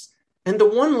 players, and the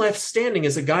one left standing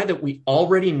is a guy that we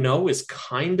already know is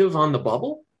kind of on the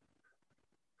bubble?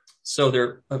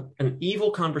 So an evil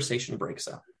conversation breaks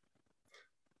out.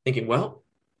 Thinking, well,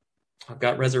 I've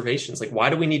got reservations. Like, why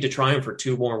do we need to try him for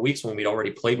 2 more weeks when we'd already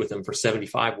played with him for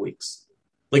 75 weeks?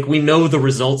 Like, we know the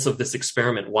results of this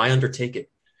experiment. Why undertake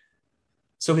it?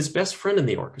 So his best friend in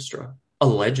the orchestra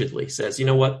allegedly says, you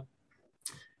know what?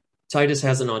 Titus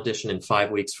has an audition in 5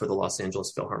 weeks for the Los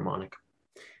Angeles Philharmonic.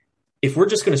 If we're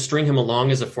just going to string him along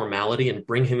as a formality and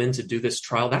bring him in to do this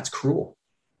trial, that's cruel.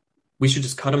 We should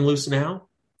just cut him loose now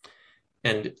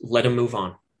and let him move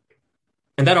on.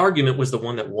 And that argument was the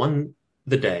one that won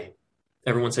the day.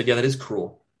 Everyone said, yeah, that is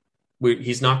cruel.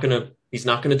 He's not going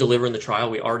to deliver in the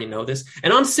trial. We already know this.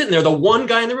 And I'm sitting there, the one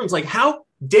guy in the room is like, how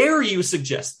dare you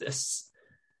suggest this?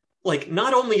 Like,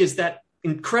 not only is that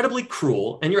incredibly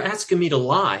cruel and you're asking me to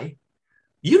lie,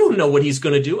 you don't know what he's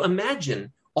going to do.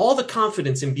 Imagine all the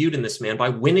confidence imbued in this man by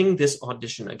winning this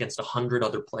audition against 100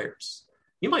 other players.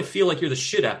 You might feel like you're the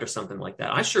shit after something like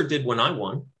that. I sure did when I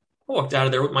won. I walked out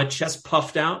of there with my chest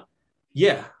puffed out.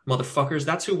 Yeah, motherfuckers,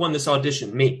 that's who won this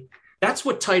audition, me. That's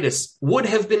what Titus would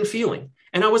have been feeling.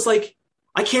 And I was like,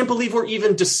 I can't believe we're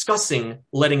even discussing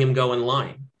letting him go and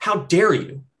lying. How dare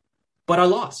you? But I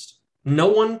lost. No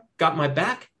one got my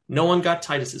back. No one got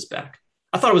Titus's back.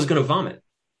 I thought I was going to vomit.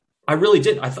 I really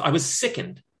did. I was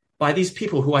sickened by these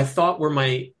people who I thought were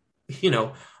my,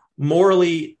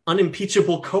 morally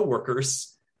unimpeachable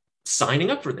coworkers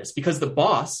signing up for this, because the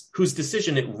boss, whose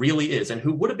decision it really is, and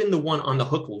who would have been the one on the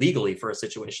hook legally for a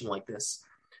situation like this,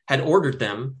 had ordered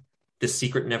them, this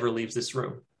secret never leaves this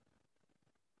room.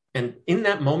 And in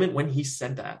that moment when he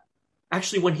said that,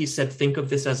 actually when he said, think of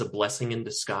this as a blessing in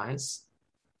disguise,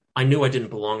 I knew I didn't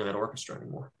belong in that orchestra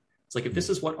anymore. It's like, if this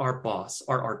is what our boss,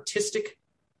 our artistic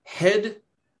head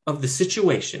of the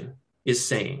situation is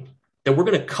saying, that we're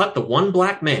going to cut the one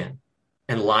black man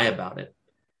and lie about it,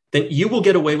 then you will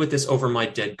get away with this over my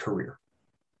dead career.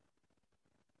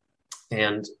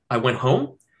 And I went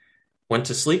home, went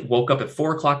to sleep, woke up at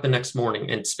 4:00 the next morning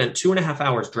and spent 2.5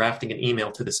 hours drafting an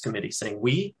email to this committee saying,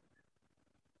 we,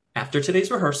 after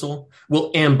today's rehearsal,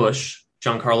 will ambush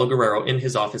Giancarlo Guerrero in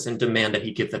his office and demand that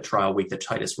he give the trial week that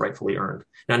Titus rightfully earned.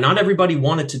 Now, not everybody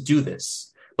wanted to do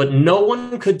this, but no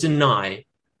one could deny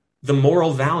the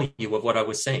moral value of what I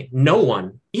was saying. No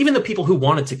one, even the people who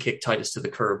wanted to kick Titus to the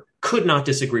curb, could not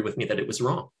disagree with me that it was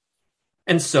wrong.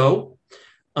 And so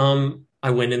I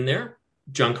went in there.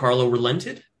 Giancarlo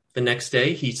relented. The next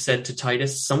day, he said to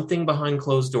Titus something behind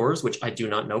closed doors, which I do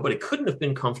not know, but it couldn't have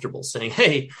been comfortable, saying,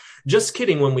 hey, just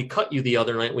kidding, when we cut you the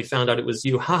other night, we found out it was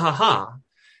you. Ha, ha, ha.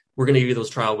 We're going to give you those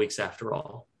trial weeks after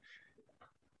all.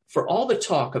 For all the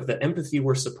talk of the empathy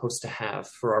we're supposed to have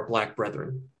for our Black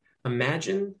brethren,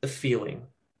 imagine the feeling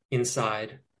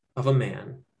inside of a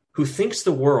man who thinks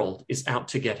the world is out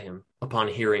to get him upon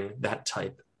hearing that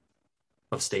type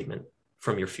of statement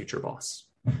from your future boss.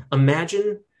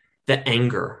 Imagine the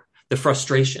anger, the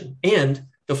frustration, and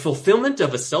the fulfillment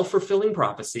of a self-fulfilling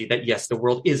prophecy that, yes, the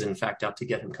world is in fact out to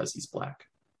get him because he's Black.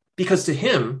 Because to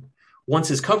him, once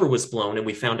his cover was blown and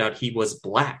we found out he was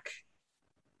Black,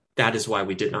 that is why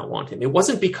we did not want him. It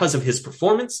wasn't because of his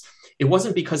performance. It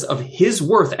wasn't because of his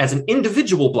worth as an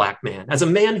individual Black man, as a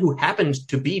man who happened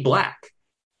to be Black.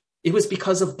 It was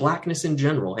because of Blackness in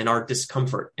general and our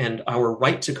discomfort and our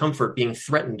right to comfort being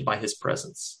threatened by his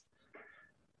presence.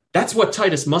 That's what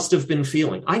Titus must have been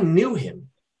feeling. I knew him.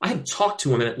 I had talked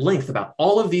to him at length about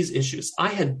all of these issues. I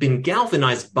had been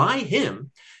galvanized by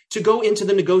him to go into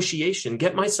the negotiation,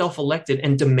 get myself elected,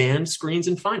 and demand screens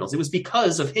and finals. It was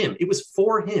because of him. It was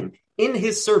for him, in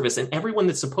his service, and everyone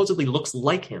that supposedly looks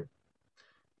like him.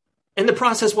 And the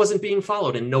process wasn't being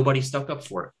followed, and nobody stuck up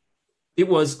for it. It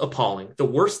was appalling. The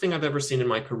worst thing I've ever seen in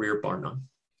my career, bar none.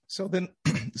 So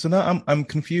now I'm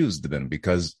confused then,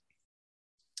 because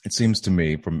it seems to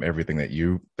me from everything that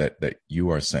you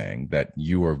are saying that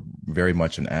you are very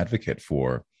much an advocate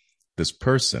for this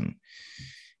person.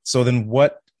 So then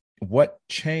what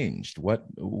changed? What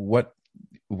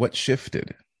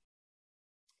shifted?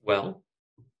 Well,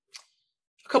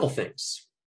 a couple things.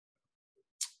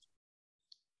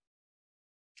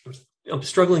 I'm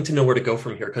struggling to know where to go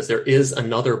from here because there is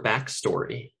another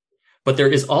backstory, but there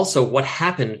is also what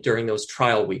happened during those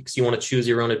trial weeks. You want to choose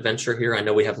your own adventure here? I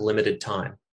know we have limited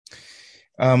time.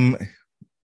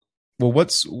 Well,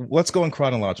 let's go in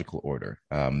chronological order.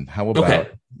 How about, okay.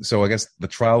 So I guess the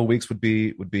trial weeks would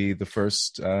be the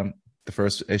first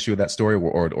issue of that story,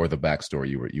 or the backstory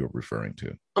you were referring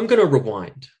to. I'm going to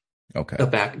rewind. Okay. A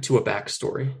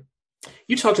backstory.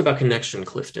 You talked about connection,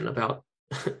 Clifton, about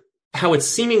how it's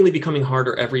seemingly becoming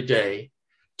harder every day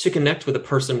to connect with a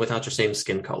person without your same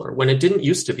skin color, when it didn't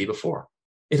used to be before.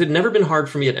 It had never been hard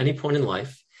for me at any point in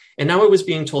life, and now I was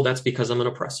being told that's because I'm an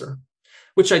oppressor,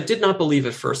 which I did not believe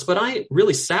at first, but I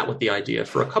really sat with the idea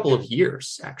for a couple of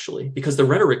years, actually, because the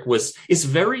rhetoric is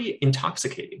very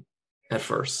intoxicating at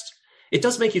first. It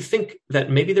does make you think that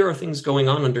maybe there are things going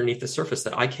on underneath the surface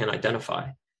that I can't identify.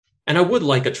 And I would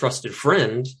like a trusted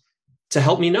friend to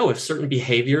help me know if certain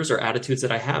behaviors or attitudes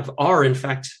that I have are, in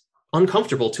fact,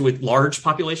 uncomfortable to a large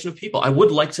population of people. I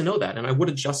would like to know that, and I would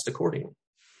adjust accordingly.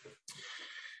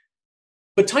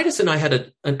 But Titus and I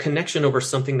had a connection over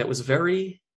something that was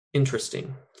very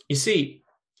interesting. You see,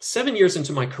 7 years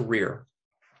into my career,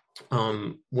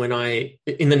 in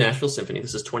the Nashville Symphony,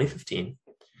 this is 2015,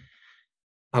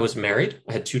 I was married.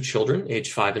 I had 2 children,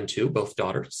 age 5 and 2, both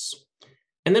daughters.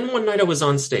 And then one night I was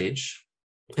on stage,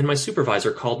 and my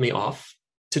supervisor called me off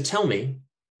to tell me,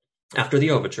 after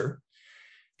the overture,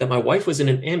 that my wife was in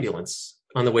an ambulance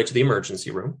on the way to the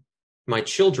emergency room. My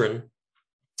children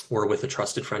were with a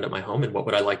trusted friend at my home, and what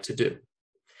would I like to do?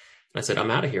 I said,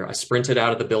 I'm out of here. I sprinted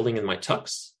out of the building in my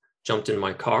tux, jumped in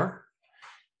my car,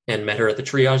 and met her at the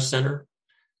triage center,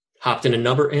 hopped in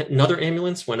another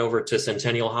ambulance, went over to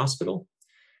Centennial Hospital,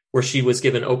 where she was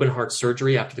given open heart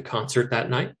surgery after the concert that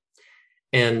night.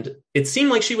 And it seemed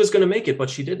like she was going to make it, but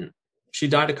she didn't. She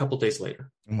died a couple days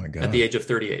later. Oh my God. At the age of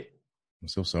 38. I'm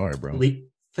so sorry, bro.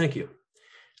 Thank you.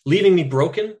 Leaving me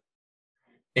broken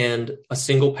and a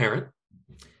single parent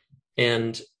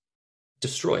and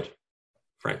destroyed,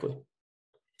 frankly.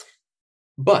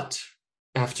 But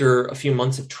after a few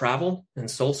months of travel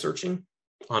and soul searching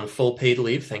on full paid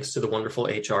leave, thanks to the wonderful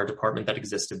HR department that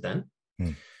existed then,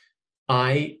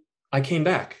 I came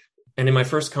back. And in my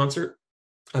first concert,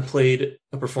 I played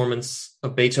a performance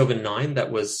of Beethoven 9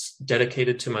 that was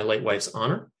dedicated to my late wife's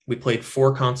honor. We played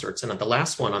 4 concerts, and at the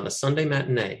last one, on the Sunday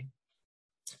matinee,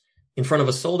 in front of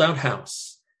a sold-out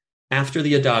house, after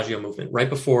the Adagio movement, right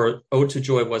before Ode to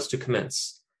Joy was to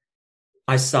commence,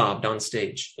 I sobbed on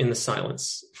stage in the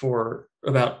silence for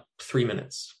about 3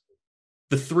 minutes.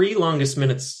 The 3 longest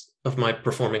minutes of my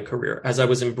performing career, as I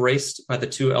was embraced by the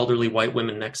 2 elderly white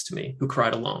women next to me who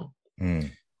cried along.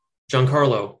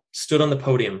 Giancarlo stood on the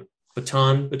podium,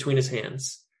 baton between his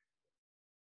hands.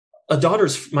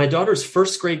 My daughter's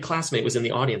first grade classmate was in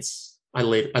the audience, I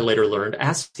later learned,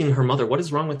 asking her mother, what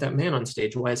is wrong with that man on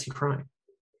stage? Why is he crying?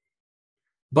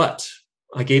 But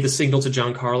I gave the signal to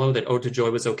Giancarlo that Ode to Joy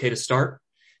was okay to start.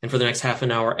 And for the next half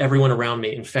an hour, everyone around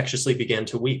me infectiously began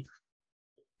to weep.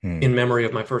 in memory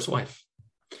of my first wife.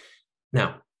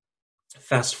 Now,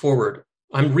 fast forward,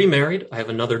 I'm remarried. I have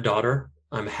another daughter.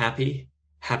 I'm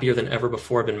happier than ever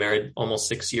before. I've been married almost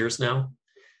 6 years now.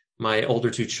 My older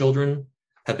two children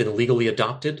have been legally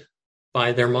adopted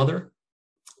by their mother,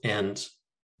 and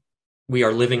we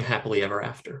are living happily ever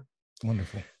after.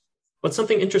 Wonderful. But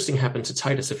something interesting happened to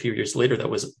Titus a few years later that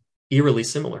was eerily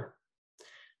similar.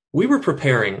 We were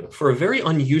preparing for a very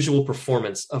unusual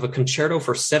performance of a concerto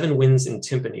for 7 winds in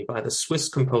timpani by the Swiss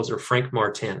composer Frank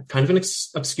Martin, kind of an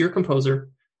obscure composer,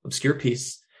 obscure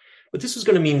piece. But this was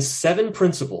going to mean 7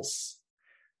 principals,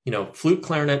 flute,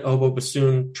 clarinet, oboe,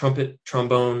 bassoon, trumpet,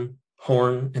 trombone,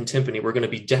 horn, and timpani were going to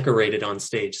be decorated on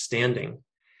stage, standing.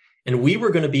 And we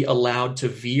were going to be allowed to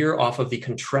veer off of the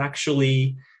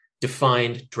contractually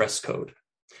defined dress code.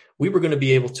 We were going to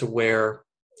be able to wear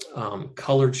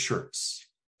colored shirts.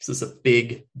 This is a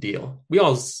big deal. We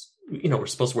all, we're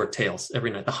supposed to wear tails every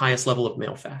night, the highest level of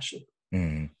male fashion.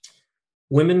 Mm.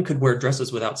 Women could wear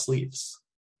dresses without sleeves.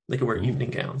 They could wear evening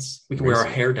gowns. We could wear our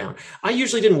hair down. I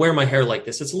usually didn't wear my hair like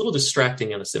this. It's a little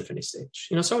distracting on a symphony stage,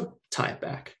 so I would tie it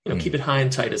back, keep it high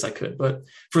and tight as I could. But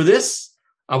for this,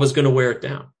 I was going to wear it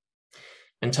down.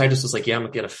 And Titus was like, yeah, I'm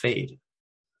going to get a fade.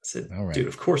 I said, Dude,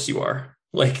 of course you are.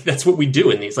 Like, that's what we do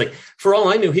in these. Like, for all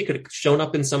I knew, he could have shown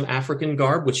up in some African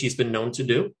garb, which he's been known to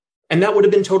do. And that would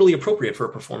have been totally appropriate for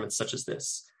a performance such as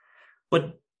this.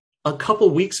 But a couple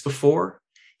weeks before,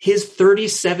 his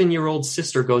 37-year-old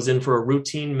sister goes in for a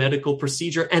routine medical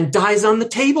procedure and dies on the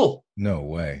table. No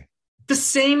way. The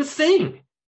same thing.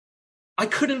 I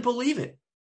couldn't believe it.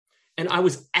 And I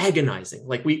was agonizing.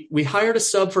 Like, we hired a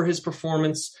sub for his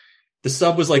performance. The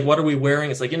sub was like, what are we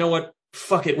wearing? It's like, you know what?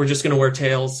 Fuck it. We're just going to wear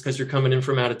tails because you're coming in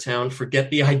from out of town. Forget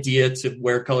the idea to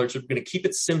wear colors. We're going to keep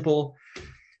it simple.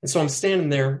 And so I'm standing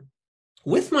there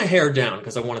with my hair down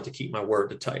because I wanted to keep my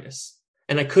word to Titus.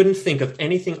 And I couldn't think of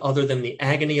anything other than the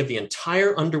agony of the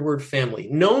entire Underwood family,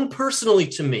 known personally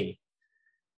to me.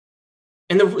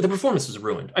 And the performance was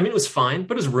ruined. I mean, it was fine,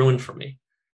 but it was ruined for me.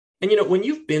 And, when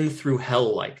you've been through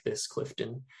hell like this,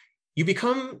 Clifton, you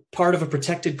become part of a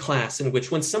protected class in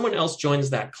which when someone else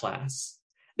joins that class,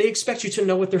 they expect you to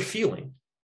know what they're feeling.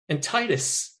 And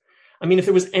Titus, if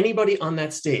there was anybody on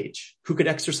that stage who could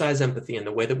exercise empathy in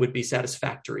the way that would be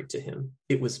satisfactory to him,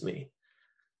 it was me.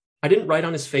 I didn't write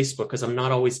on his Facebook because I'm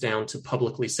not always down to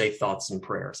publicly say thoughts and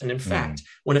prayers. And in fact,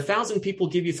 when 1,000 people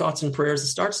give you thoughts and prayers, it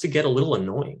starts to get a little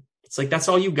annoying. It's like, that's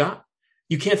all you got.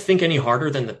 You can't think any harder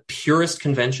than the purest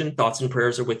convention. Thoughts and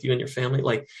prayers are with you and your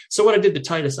family. So what I did to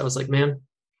Titus, I was like, man,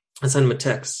 I sent him a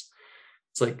text.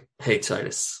 It's like, hey,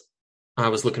 Titus, I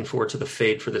was looking forward to the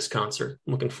fade for this concert.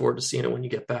 I'm looking forward to seeing it when you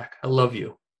get back. I love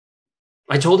you.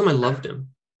 I told him I loved him.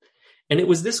 And it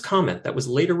was this comment that was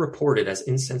later reported as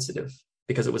insensitive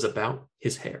because it was about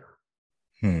his hair.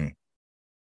 I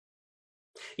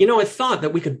thought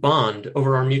that we could bond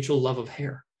over our mutual love of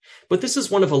hair. But this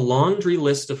is one of a laundry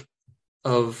list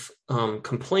of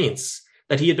complaints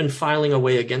that he had been filing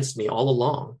away against me all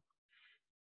along,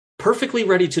 perfectly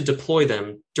ready to deploy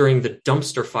them during the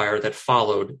dumpster fire that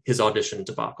followed his audition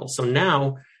debacle. So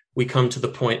now we come to the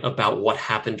point about what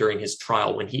happened during his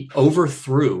trial when he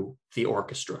overthrew the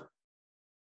orchestra.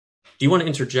 Do you want to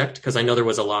interject? Because I know there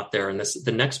was a lot there, and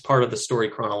the next part of the story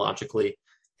chronologically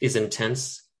is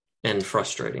intense and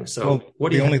frustrating. So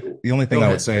what do you think? The only thing I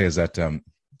would say is that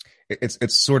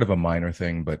it's sort of a minor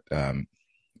thing, but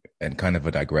and kind of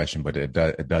a digression, but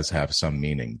it does have some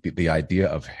meaning. The idea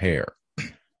of hair.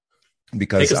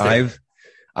 Because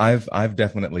I've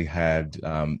definitely had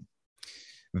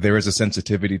there is a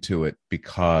sensitivity to it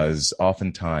because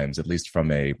oftentimes, at least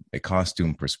from a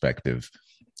costume perspective,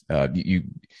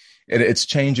 it's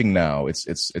changing now.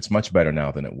 It's much better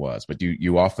now than it was. But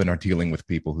you often are dealing with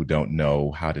people who don't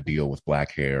know how to deal with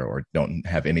black hair or don't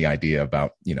have any idea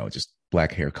about just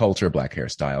black hair culture, black hair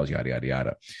styles, yada yada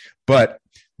yada. But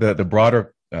the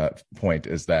broader point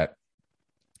is that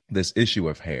this issue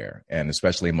of hair, and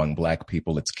especially among Black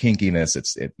people, it's kinkiness,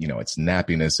 it's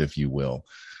nappiness, if you will.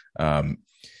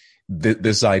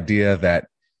 This idea that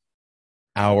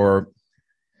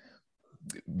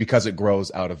because it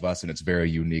grows out of us and it's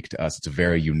very unique to us, it's a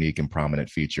very unique and prominent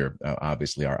feature,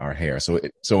 obviously, our hair. So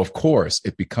of course,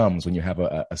 it becomes, when you have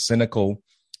a cynical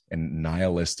and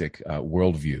nihilistic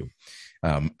worldview,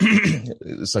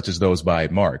 such as those by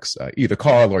Marx, either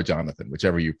Carl or Jonathan,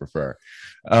 whichever you prefer.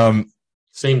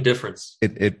 Same difference.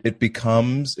 It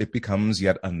becomes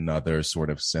yet another sort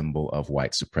of symbol of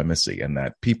white supremacy, and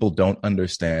that people don't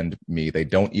understand me. They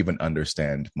don't even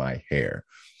understand my hair.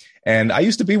 And I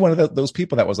used to be one of those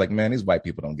people that was like, man, these white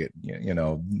people don't get, they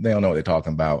don't know what they're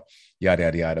talking about, yada,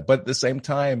 yada, yada. But at the same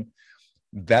time,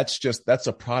 that's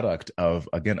a product of,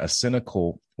 again, a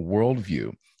cynical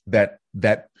worldview that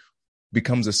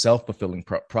becomes a self-fulfilling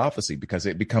prophecy, because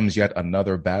it becomes yet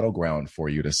another battleground for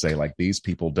you to say, like, these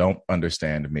people don't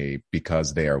understand me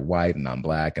because they are white and I'm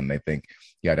black, and they think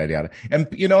yada yada. And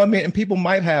and people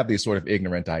might have these sort of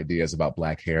ignorant ideas about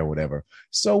black hair or whatever.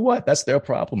 So what? That's their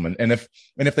problem. And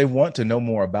if they want to know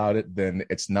more about it, then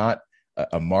it's not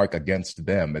a mark against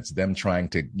them. It's them trying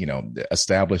to,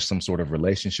 establish some sort of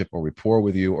relationship or rapport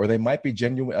with you, or they might be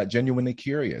genuinely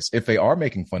curious. If they are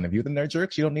making fun of you, then they're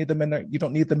jerks. You don't need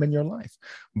them in your life.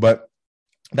 But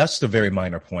that's just a very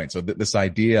minor point. So this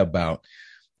idea about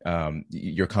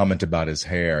your comment about his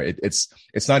hair, it's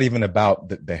not even about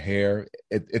the hair.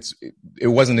 It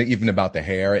wasn't even about the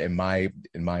hair in my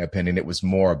opinion. It was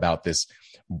more about this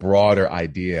broader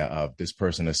idea of, this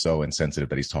person is so insensitive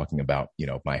that he's talking about,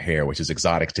 my hair, which is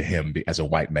exotic to him as a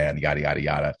white man, yada, yada,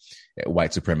 yada,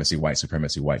 white supremacy, white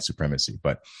supremacy, white supremacy.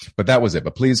 But that was it.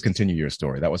 But please continue your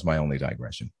story. That was my only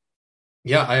digression.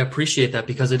 Yeah, I appreciate that,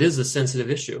 because it is a sensitive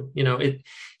issue.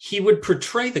 He would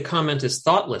portray the comment as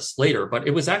thoughtless later, but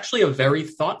it was actually a very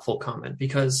thoughtful comment,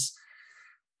 because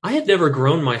I had never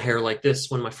grown my hair like this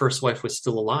when my first wife was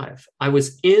still alive. I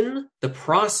was in the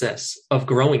process of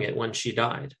growing it when she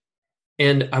died.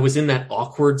 And I was in that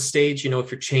awkward stage.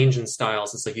 If you're changing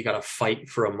styles, it's like you got to fight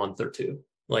for a month or two.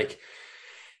 Like,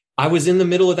 I was in the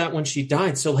middle of that when she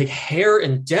died. So, like, hair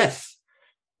and death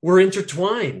were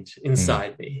intertwined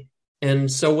inside me.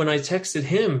 And so when I texted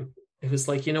him, it was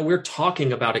like, we're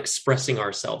talking about expressing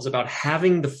ourselves, about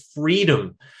having the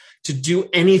freedom to do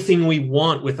anything we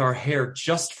want with our hair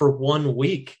just for 1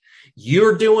 week.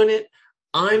 You're doing it.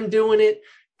 I'm doing it.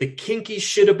 The kinky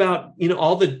shit about,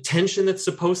 all the tension that's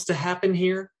supposed to happen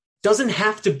here doesn't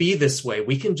have to be this way.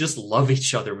 We can just love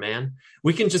each other, man.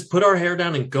 We can just put our hair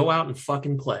down and go out and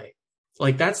fucking play.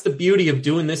 Like, that's the beauty of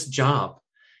doing this job,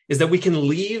 is that we can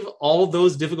leave all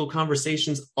those difficult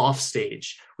conversations off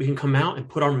stage. We can come out and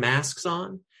put our masks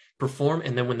on, perform,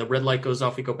 and then when the red light goes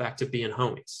off, we go back to being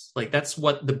homies. Like, that's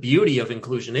what the beauty of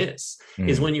inclusion is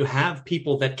when you have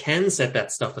people that can set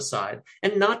that stuff aside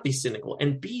and not be cynical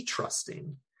and be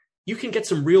trusting. You can get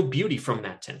some real beauty from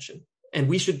that tension, and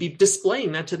we should be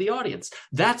displaying that to the audience.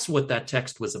 That's what that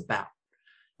text was about.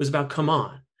 It was about, come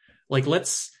on, like,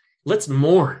 let's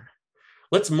mourn.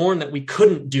 Let's mourn that we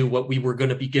couldn't do what we were going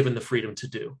to be given the freedom to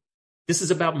do. This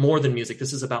is about more than music.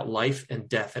 This is about life and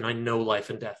death, and I know life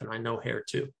and death, and I know hair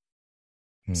too.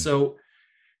 So,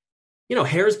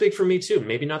 hair is big for me too.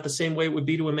 Maybe not the same way it would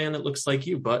be to a man that looks like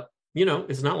you, but,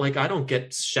 it's not like I don't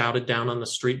get shouted down on the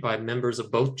street by members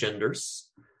of both genders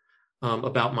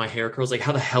about my hair curls. Like,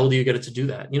 how the hell do you get it to do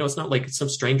that? It's not like some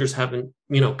strangers haven't,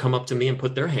 come up to me and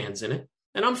put their hands in it.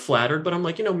 And I'm flattered, but I'm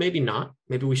like, maybe not.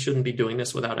 Maybe we shouldn't be doing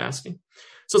this without asking.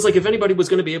 So it's like, if anybody was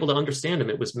going to be able to understand him,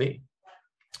 it was me.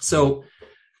 So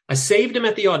I saved him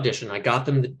at the audition. I got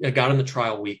him the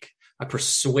trial week. I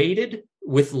persuaded,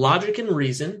 with logic and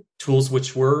reason, tools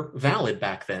which were valid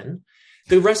back then,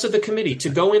 the rest of the committee to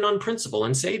go in on principle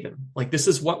and save him. Like, this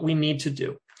is what we need to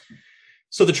do.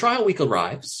 So the trial week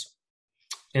arrives,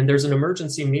 and there's an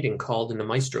emergency meeting called in the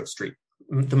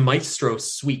Maestro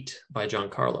Suite by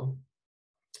Giancarlo.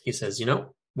 He says,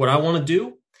 what I want to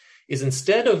do is,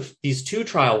 instead of these 2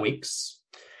 trial weeks,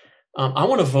 I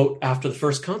want to vote after the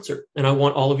first concert, and I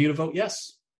want all of you to vote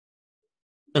yes.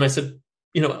 And I said,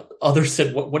 others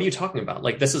said, what are you talking about?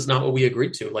 Like, this is not what we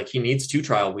agreed to. Like, he needs 2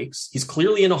 trial weeks. He's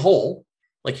clearly in a hole.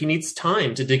 Like, he needs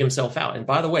time to dig himself out. And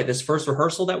by the way, this first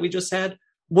rehearsal that we just had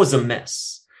was a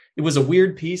mess. It was a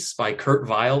weird piece by Kurt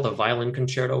Weill, the violin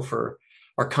concerto for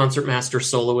our concertmaster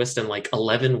soloist and like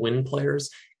 11 wind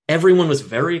players. Everyone was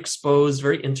very exposed,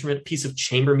 very intimate piece of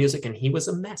chamber music, and he was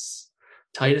a mess.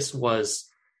 Titus was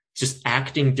just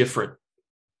acting different.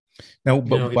 Now,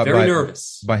 but very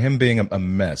nervous. By him being a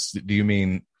mess, do you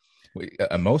mean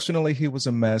emotionally he was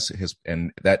a mess?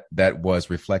 And that was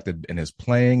reflected in his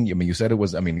playing. I mean, you said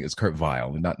it's Kurt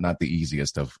Weill, not the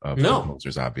easiest of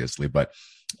composers, obviously, but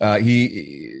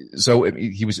he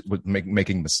was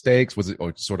making mistakes. Was it,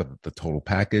 or sort of the total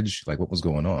package? Like, what was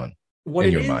going on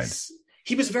in your mind?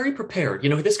 He was very prepared.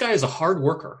 This guy is a hard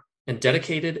worker and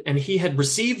dedicated, and he had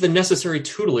received the necessary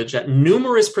tutelage at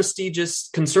numerous prestigious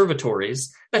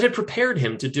conservatories that had prepared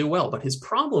him to do well. But his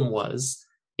problem was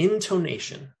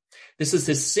intonation. This is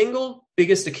his single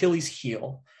biggest Achilles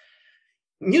heel.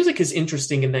 Music is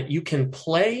interesting in that you can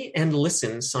play and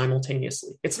listen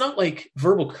simultaneously. It's not like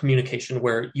verbal communication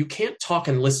where you can't talk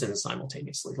and listen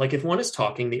simultaneously. Like, if one is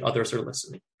talking, the others are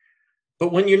listening.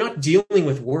 But when you're not dealing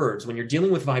with words, when you're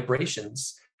dealing with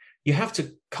vibrations, you have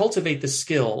to cultivate the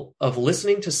skill of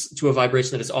listening to a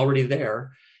vibration that is already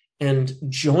there and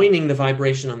joining the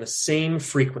vibration on the same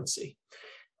frequency.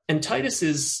 And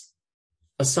Titus's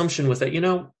assumption was that,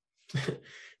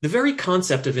 the very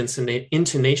concept of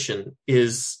intonation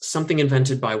is something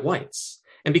invented by whites.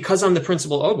 And because I'm the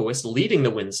principal oboist leading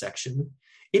the wind section,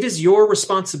 it is your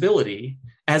responsibility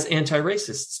as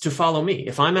anti-racists to follow me.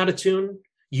 If I'm out of tune,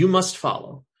 you must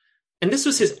follow. And this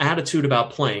was his attitude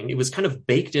about playing. It was kind of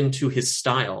baked into his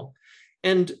style.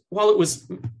 And while it was,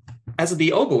 as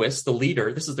the oboist, the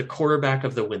leader, this is the quarterback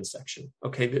of the wind section.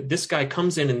 Okay, this guy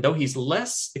comes in, and though he's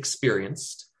less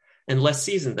experienced and less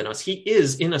seasoned than us, he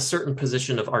is in a certain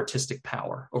position of artistic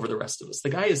power over the rest of us. The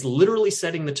guy is literally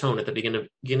setting the tone at the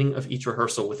beginning of each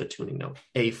rehearsal with a tuning note,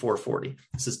 A440.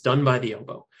 This is done by the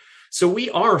oboe. So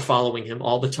we are following him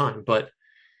all the time. But,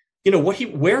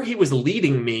 where he was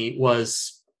leading me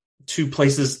was to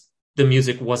places the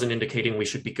music wasn't indicating we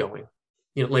should be going.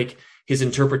 Like his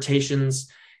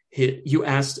interpretations, you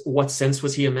asked what sense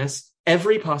was he a mess?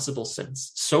 Every possible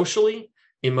sense, socially,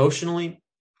 emotionally,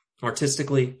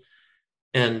 artistically.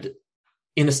 And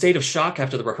in a state of shock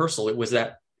after the rehearsal, it was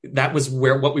that was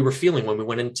what we were feeling when we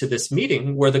went into this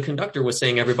meeting, where the conductor was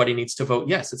saying everybody needs to vote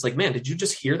yes. It's like, man, did you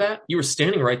just hear that? You were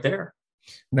standing right there.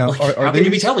 Now, how can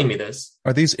you be telling me this?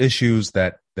 Are these issues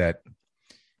that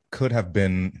could have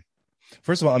been?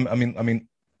 First of all, I mean,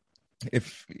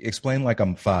 if explain like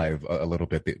I'm five a little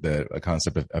bit the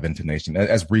concept of intonation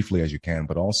as briefly as you can,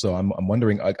 but also I'm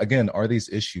wondering again, are these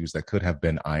issues that could have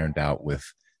been ironed out with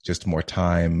just more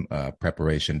time,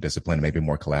 preparation, discipline, maybe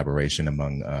more collaboration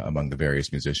among the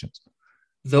various musicians?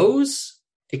 Those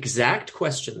exact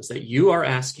questions that you are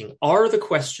asking are the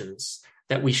questions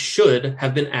that we should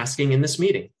have been asking in this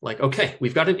meeting. Like, okay,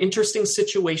 we've got an interesting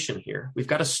situation here. We've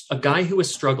got a guy who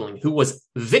is struggling, who was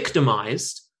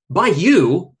victimized by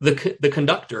you, the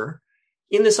conductor,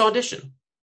 in this audition.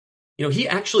 He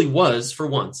actually was, for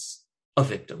once, a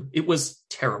victim. It was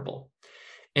terrible.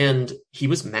 And he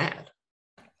was mad.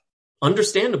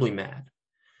 Understandably mad.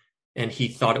 And he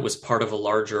thought it was part of a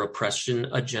larger oppression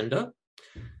agenda.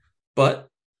 But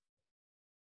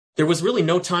there was really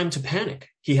no time to panic.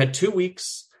 He had 2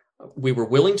 weeks. We were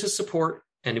willing to support,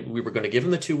 and we were going to give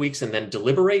him the 2 weeks and then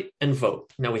deliberate and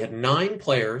vote. Now, we had 9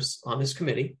 players on this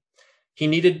committee. He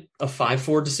needed a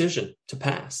 5-4 decision to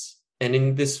pass. And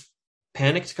in this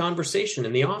panicked conversation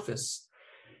in the office,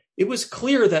 it was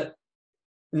clear that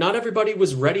not everybody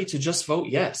was ready to just vote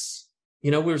yes.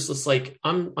 We were just like,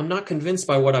 I'm not convinced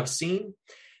by what I've seen.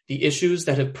 The issues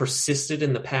that have persisted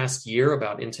in the past year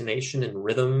about intonation and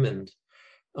rhythm and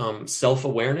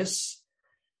self-awareness,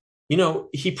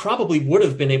 he probably would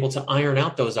have been able to iron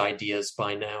out those ideas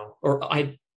by now,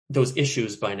 those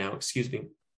issues by now, excuse me.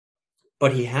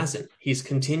 But he hasn't. He's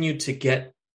continued to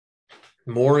get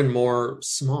more and more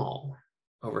small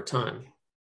over time,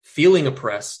 feeling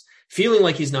oppressed, feeling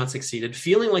like he's not succeeded,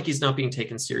 feeling like he's not being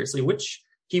taken seriously, which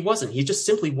he wasn't. He just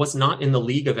simply was not in the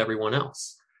league of everyone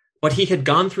else. But he had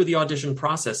gone through the audition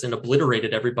process and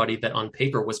obliterated everybody that on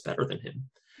paper was better than him.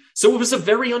 So it was a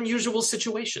very unusual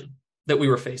situation that we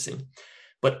were facing.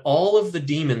 But all of the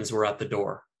demons were at the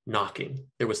door knocking.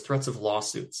 There was threats of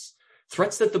lawsuits,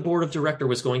 threats that the board of director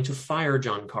was going to fire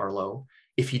Giancarlo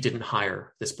if he didn't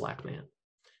hire this black man,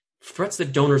 threats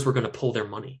that donors were going to pull their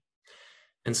money.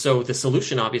 And so the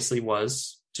solution obviously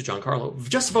was to Giancarlo,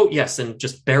 just vote yes and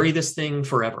just bury this thing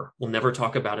forever. We'll never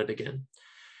talk about it again.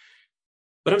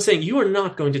 But I'm saying you are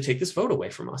not going to take this vote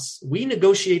away from us. We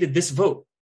negotiated this vote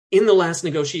in the last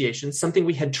negotiation, something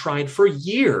we had tried for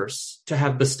years to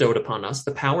have bestowed upon us,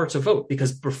 the power to vote,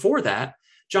 because before that,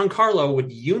 Giancarlo would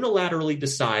unilaterally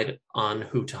decide on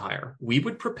who to hire. We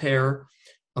would prepare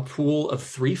a pool of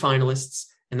 3 finalists,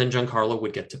 and then Giancarlo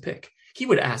would get to pick. He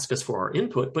would ask us for our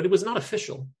input, but it was not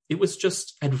official. It was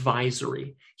just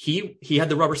advisory. He had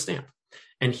the rubber stamp,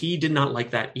 and he did not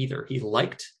like that either. He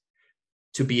liked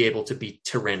to be able to be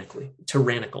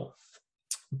tyrannical.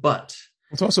 But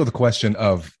it's also the question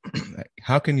of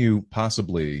how can you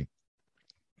possibly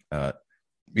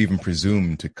even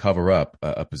presume to cover up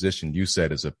a position you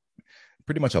said is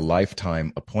pretty much a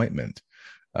lifetime appointment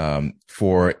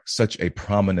for such a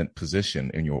prominent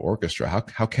position in your orchestra?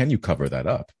 How can you cover that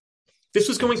up? This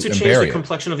was going to change the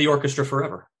complexion of the orchestra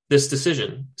forever, this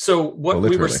decision. So what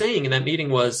we were saying in that meeting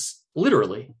was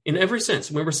literally, in every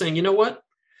sense, we were saying, you know what?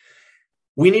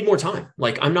 We need more time.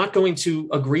 Like, I'm not going to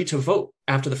agree to vote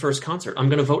after the first concert. I'm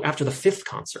going to vote after the 5th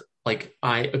concert, like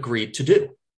I agreed to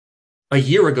do a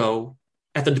year ago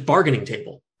at the bargaining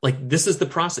table. Like, this is the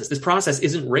process. This process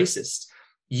isn't racist.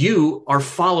 You are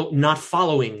not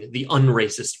following the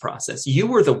unracist process. You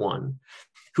were the one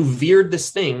who veered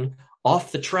this thing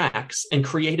off the tracks and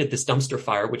created this dumpster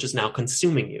fire, which is now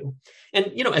consuming you.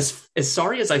 And, as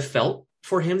sorry as I felt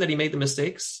for him that he made the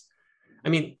mistakes, I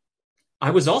mean,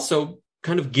 I was also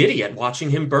kind of giddy at watching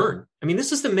him burn. I mean,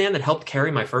 this is the man that helped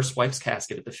carry my first wife's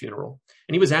casket at the funeral.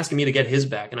 And he was asking me to get his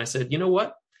back. And I said, you know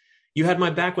what? You had my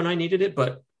back when I needed it,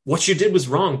 but what you did was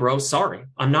wrong, bro. Sorry.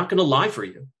 I'm not going to lie for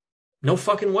you. No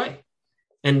fucking way.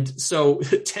 And so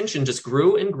the tension just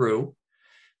grew and grew.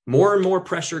 More and more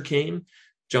pressure came.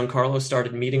 Giancarlo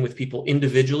started meeting with people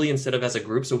individually instead of as a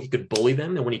group so he could bully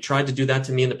them. And when he tried to do that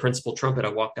to me in the principal trumpet, I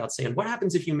walked out saying, what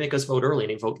happens if you make us vote early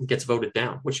and he gets voted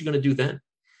down? What you going to do then?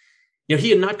 He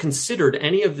had not considered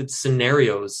any of the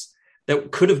scenarios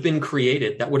that could have been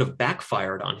created that would have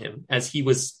backfired on him as he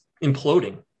was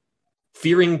imploding,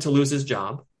 fearing to lose his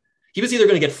job. He was either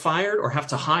going to get fired or have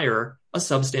to hire a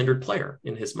substandard player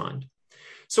in his mind.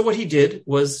 So what he did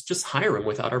was just hire him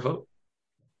without our vote.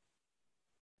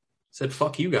 Said,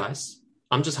 fuck you guys.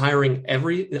 I'm just hiring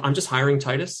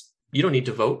Titus. You don't need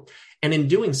to vote. And in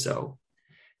doing so,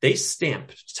 they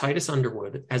stamped Titus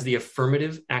Underwood as the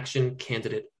affirmative action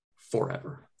candidate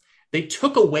forever. They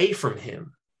took away from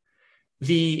him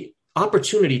the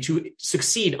opportunity to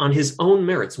succeed on his own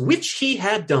merits, which he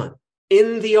had done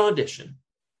in the audition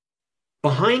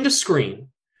behind a screen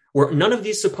where none of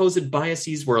these supposed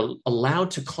biases were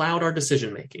allowed to cloud our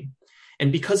decision-making.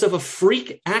 And because of a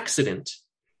freak accident,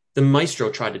 the maestro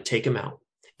tried to take him out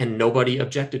and nobody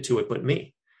objected to it but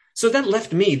me. So that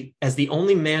left me as the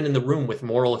only man in the room with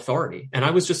moral authority. And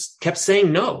I was just kept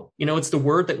saying no. It's the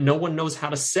word that no one knows how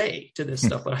to say to this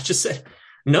stuff. But I just said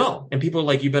no. And people are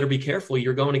like, you better be careful.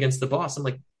 You're going against the boss. I'm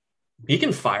like, he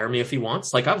can fire me if he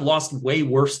wants. Like, I've lost way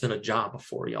worse than a job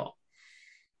before, y'all.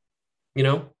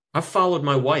 I've followed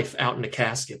my wife out in a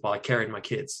casket while I carried my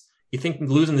kids. You think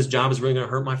losing this job is really going to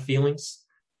hurt my feelings?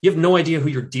 You have no idea who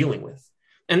you're dealing with.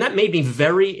 And that made me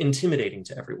very intimidating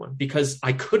to everyone because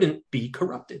I couldn't be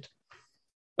corrupted.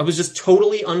 I was just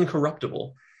totally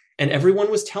uncorruptible. And everyone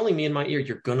was telling me in my ear,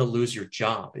 you're going to lose your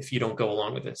job if you don't go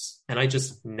along with this. And I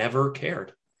just never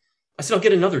cared. I said, I'll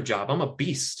get another job. I'm a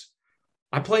beast.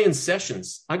 I play in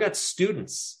sessions. I got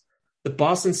students. The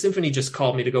Boston Symphony just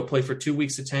called me to go play for 2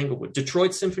 weeks at Tanglewood.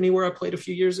 Detroit Symphony, where I played a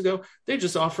few years ago, they're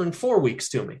just offering 4 weeks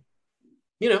to me.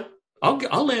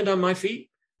 I'll land on my feet.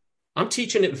 I'm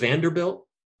teaching at Vanderbilt.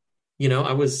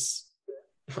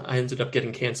 I ended up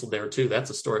getting canceled there too. That's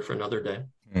a story for another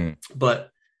day. But,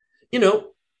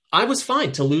 I was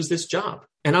fine to lose this job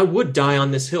and I would die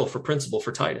on this hill for principle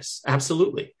for Titus.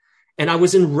 Absolutely. And I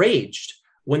was enraged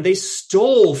when they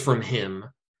stole from him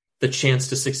the chance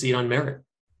to succeed on merit.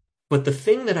 But the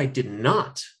thing that I did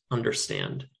not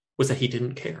understand was that he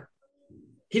didn't care.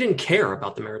 He didn't care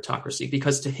about the meritocracy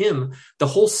because to him, the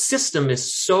whole system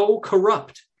is so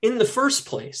corrupt in the first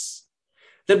place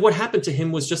that what happened to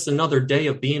him was just another day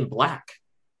of being black.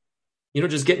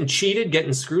 Just getting cheated,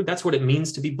 getting screwed. That's what it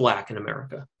means to be black in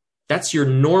America. That's your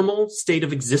normal state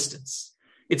of existence.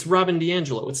 It's Robin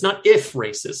DiAngelo. It's not if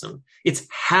racism. It's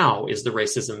how is the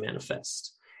racism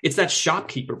manifest. It's that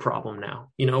shopkeeper problem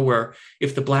now, where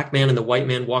if the black man and the white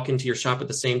man walk into your shop at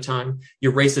the same time,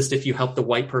 you're racist if you help the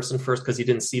white person first because you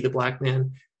didn't see the black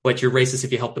man, but you're racist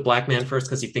if you help the black man first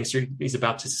because he thinks he's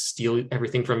about to steal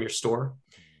everything from your store.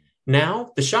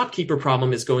 Now, the shopkeeper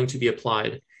problem is going to be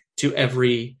applied to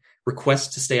every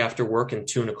request to stay after work and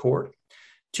tune a chord.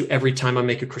 To every time I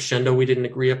make a crescendo we didn't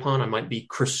agree upon, I might be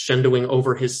crescendoing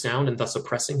over his sound and thus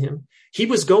oppressing him. He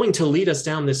was going to lead us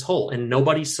down this hole and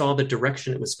nobody saw the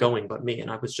direction it was going but me. And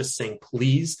I was just saying,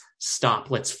 please stop.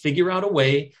 Let's figure out a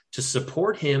way to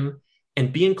support him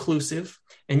and be inclusive.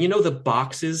 And the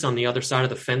boxes on the other side of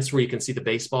the fence where you can see the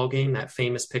baseball game, that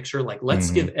famous picture, like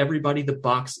let's give everybody the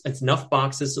box, enough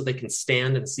boxes so they can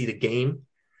stand and see the game.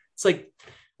 It's like,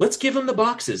 let's give them the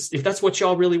boxes. If that's what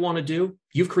y'all really want to do,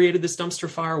 you've created this dumpster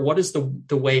fire. What is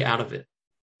the way out of it?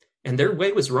 And their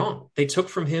way was wrong. They took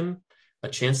from him a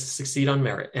chance to succeed on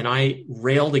merit. And I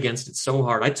railed against it so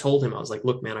hard. I told him, I was like,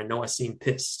 look, man, I know I seem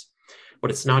pissed,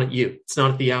 but it's not at you. It's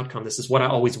not at the outcome. This is what I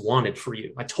always wanted for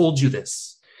you. I told you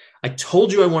this. I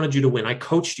told you I wanted you to win. I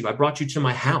coached you. I brought you to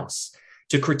my house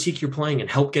to critique your playing and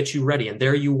help get you ready. And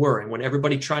there you were. And when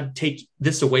everybody tried to take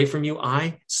this away from you,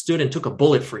 I stood and took a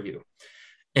bullet for you.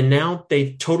 And now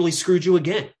they totally screwed you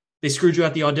again. They screwed you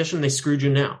at the audition. They screwed you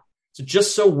now. So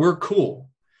just so we're cool,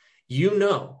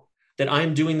 that I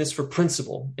am doing this for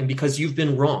principle and because you've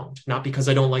been wronged, not because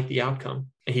I don't like the outcome.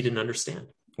 And he didn't understand.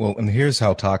 Well, and here's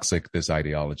how toxic this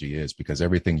ideology is, because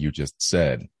everything you just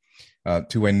said,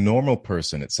 to a normal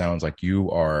person, it sounds like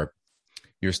you're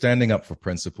standing up for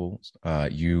principles.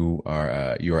 You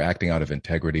are acting out of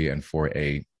integrity and for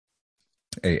a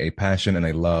a passion and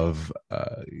a love.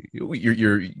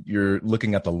 You're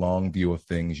looking at the long view of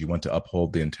things. You want to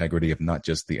uphold the integrity of not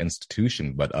just the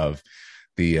institution, but of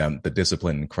the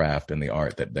discipline and craft and the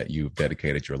art that you've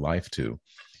dedicated your life to.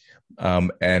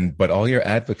 But all your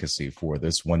advocacy for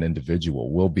this one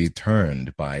individual will be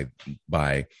turned by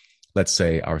let's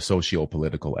say, our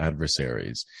socio-political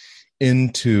adversaries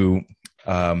into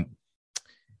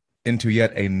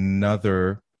yet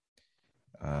another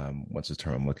what's the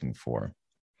term I'm looking for?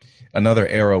 Another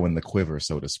arrow in the quiver,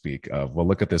 so to speak, of, well,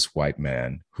 look at this white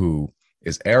man who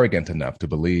is arrogant enough to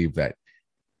believe that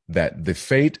the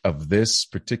fate of this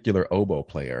particular oboe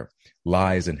player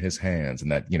lies in his hands,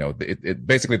 and that, it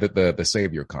basically the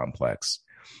savior complex.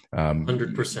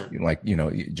 100%. Like,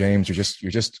 James,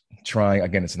 you're just trying,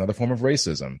 again, it's another form of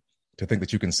racism, to think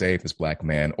that you can save this black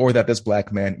man, or that this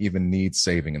black man even needs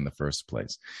saving in the first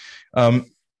place.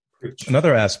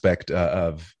 Another aspect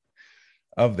of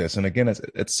this, and again,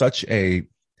 it's such a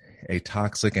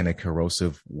toxic and a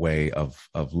corrosive way of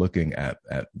looking at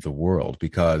the world,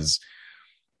 because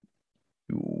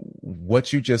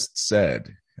what you just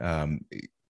said,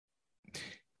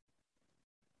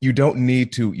 you don't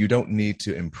need to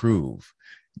improve.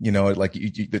 Like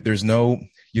there's no,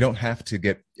 you don't have to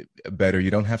get better. You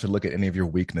don't have to look at any of your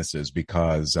weaknesses,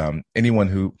 because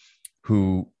anyone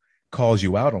who calls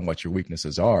you out on what your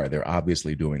weaknesses are, they're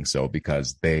obviously doing so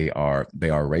because they are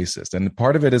racist. And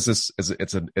part of it is this,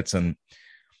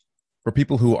 for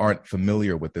people who aren't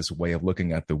familiar with this way of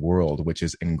looking at the world, which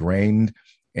is ingrained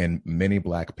in many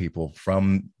Black people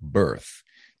from birth,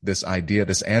 this idea,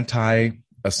 this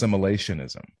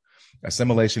anti-assimilationism.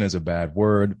 Assimilation is a bad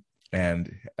word.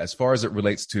 And as far as it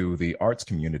relates to the arts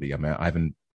community, I mean,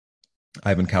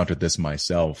 I've encountered this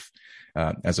myself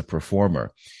as a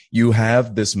performer. You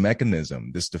have this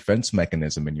mechanism, this defense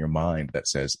mechanism in your mind that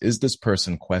says, is this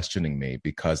person questioning me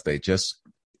because they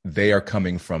are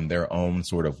coming from their own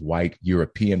sort of white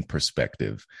European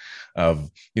perspective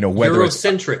of, whether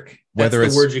Eurocentric. That's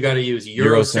the word you got to use.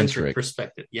 Eurocentric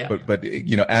perspective. Yeah. But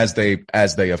as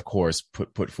they of course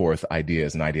put forth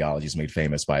ideas and ideologies made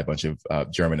famous by a bunch of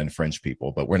German and French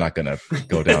people, but we're not going to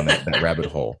go down that rabbit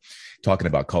hole talking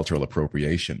about cultural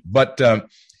appropriation. But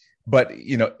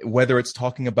whether it's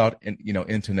talking about,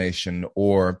 intonation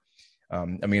or,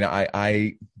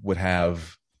 I would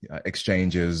have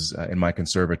exchanges in my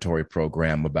conservatory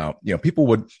program about, people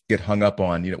would get hung up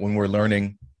on, when we're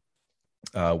learning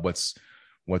what's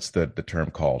the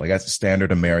term called? I guess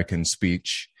standard American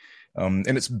speech. And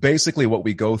it's basically what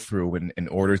we go through in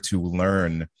order to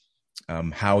learn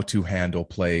how to handle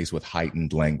plays with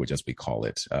heightened language, as we call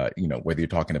it. Whether you're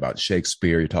talking about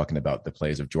Shakespeare, you're talking about the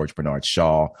plays of George Bernard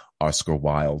Shaw, Oscar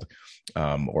Wilde,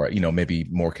 or, maybe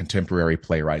more contemporary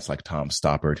playwrights like Tom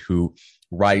Stoppard, who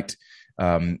write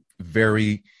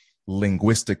very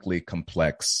linguistically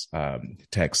complex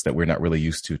texts that we're not really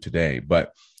used to today.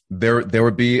 But there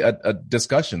would be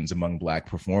discussions among Black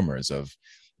performers of,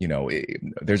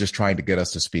 they're just trying to get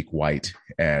us to speak white.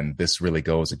 And this really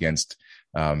goes against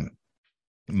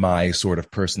my sort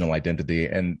of personal identity.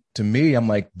 And to me, I'm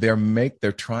like, they're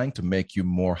trying to make you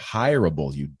more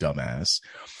hireable, you dumbass,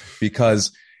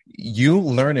 because me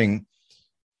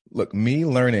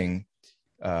learning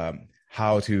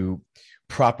how to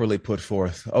properly put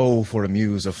forth, for a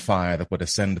muse of fire that would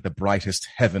ascend to the brightest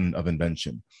heaven of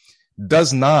invention,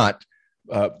 does not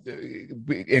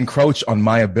encroach on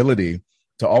my ability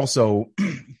to also,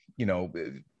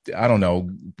 I don't know,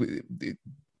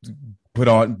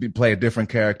 play a different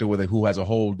character who has a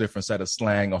whole different set of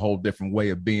slang, a whole different way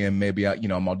of being. Maybe I'm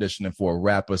auditioning for a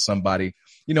rap or somebody.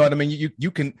 You know what I mean?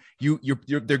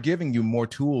 They're giving you more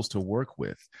tools to work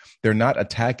with. They're not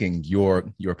attacking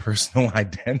your personal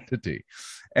identity.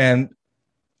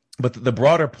 But the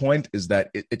broader point is that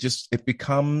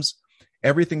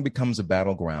everything becomes a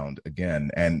battleground again.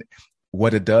 And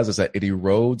what it does is that it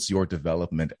erodes your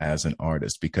development as an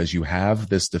artist, because you have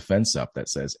this defense up that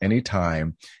says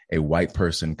anytime a white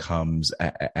person comes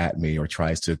at me or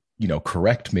tries to,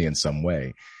 correct me in some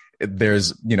way,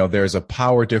 there's a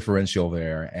power differential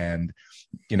there. And,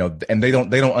 and they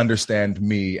don't understand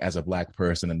me as a Black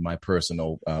person and my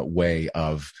personal way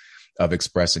of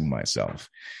expressing myself.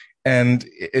 And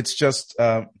it's just,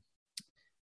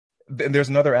 there's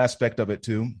another aspect of it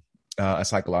too. A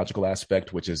psychological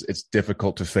aspect, which is it's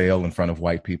difficult to fail in front of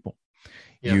white people.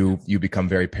 Yeah. You become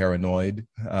very paranoid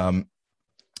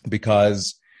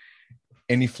because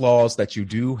any flaws that you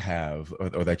do have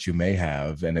or that you may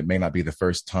have, and it may not be the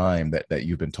first time that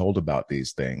you've been told about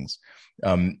these things,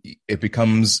 you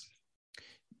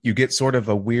get sort of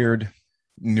a weird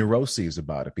neuroses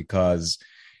about it, because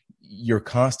you're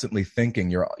constantly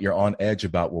thinking, you're on edge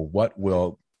about, well, what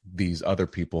will these other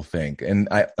people think? And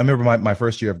I remember my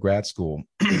first year of grad school,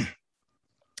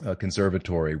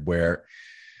 conservatory, where,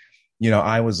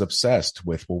 I was obsessed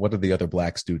with, well, what are the other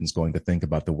Black students going to think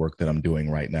about the work that I'm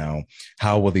doing right now?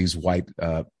 How will these white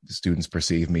students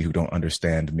perceive me who don't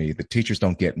understand me? The teachers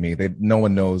don't get me. No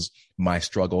one knows my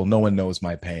struggle. No one knows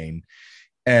my pain.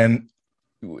 And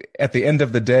at the end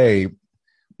of the day,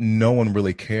 no one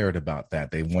really cared about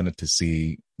that. They wanted to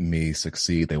see me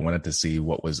succeed. They wanted to see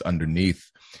what was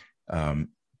underneath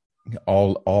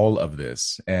all of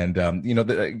this. And,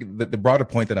 the broader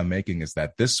point that I'm making is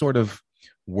that this sort of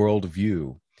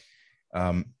worldview,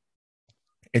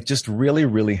 it just really,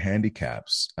 really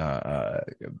handicaps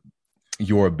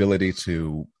your ability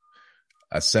to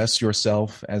assess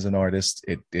yourself as an artist.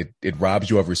 It robs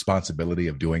you of responsibility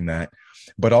of doing that.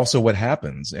 But also what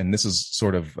happens, and this is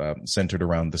sort of centered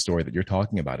around the story that you're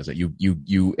talking about, is that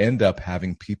you end up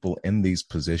having people in these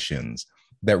positions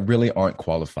that really aren't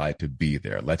qualified to be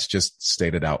there. Let's just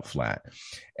state it out flat.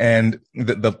 And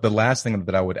the last thing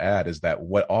that I would add is that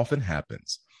what often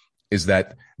happens is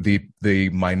that the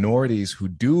minorities who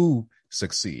do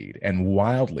succeed, and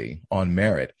wildly on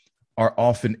merit, are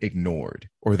often ignored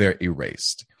or they're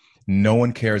erased. No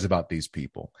one cares about these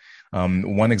people.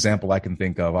 One example I can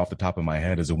think of off the top of my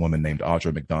head is a woman named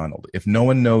Audra McDonald. If no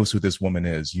one knows who this woman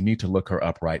is, you need to look her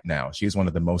up right now. She's one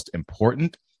of the most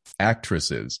important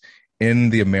actresses in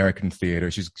the American theater.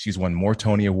 She's won more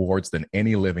Tony Awards than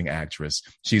any living actress.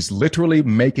 She's literally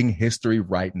making history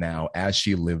right now as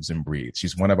she lives and breathes.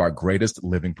 She's one of our greatest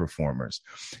living performers.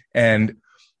 And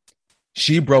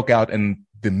she broke out in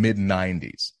the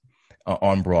mid-90s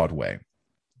on Broadway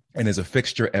and is a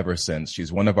fixture ever since.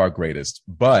 She's one of our greatest.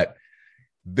 But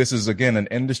this is, again, an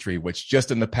industry which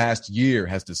just in the past year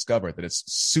has discovered that it's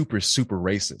super, super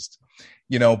racist.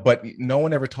 But no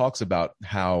one ever talks about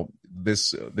how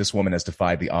this woman has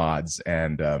defied the odds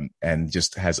and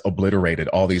just has obliterated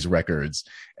all these records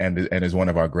and is one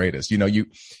of our greatest.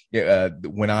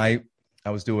 When I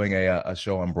was doing a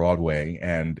show on Broadway,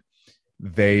 and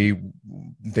they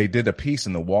did a piece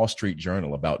in the Wall Street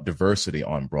Journal about diversity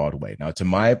on Broadway. Now, to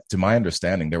my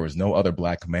understanding, there was no other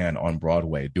Black man on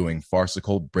Broadway doing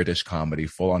farcical British comedy,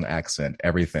 full on accent,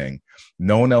 everything.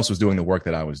 No one else was doing the work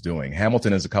that I was doing.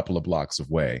 Hamilton is a couple of blocks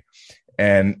away,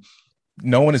 and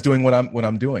no one is doing what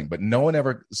I'm doing. But no one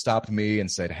ever stopped me and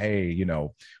said, "Hey,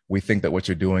 we think that what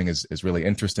you're doing is really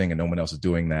interesting, and no one else is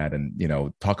doing that."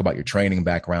 And talk about your training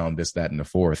background, this, that, and the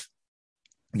fourth.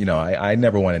 I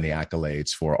never won any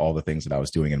accolades for all the things that I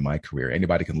was doing in my career.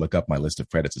 Anybody can look up my list of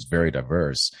credits. It's very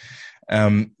diverse.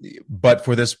 But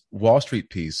for this Wall Street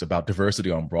piece about diversity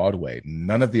on Broadway,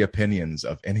 none of the opinions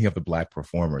of any of the Black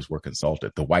performers were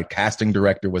consulted. The white casting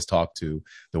director was talked to.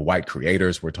 The white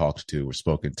creators were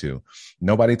spoken to.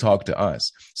 Nobody talked to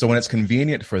us. So when it's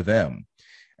convenient for them,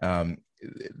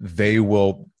 they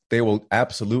will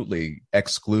absolutely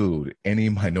exclude any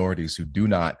minorities who do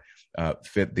not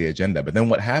fit the agenda. But then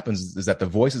what happens is that the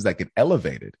voices that get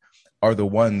elevated are the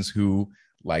ones who,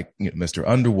 like Mr.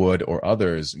 Underwood or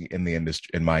others in the industry,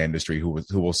 in my industry, who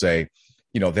will say,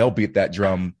 they'll beat that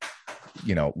drum,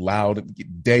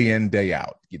 loud day in, day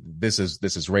out. This is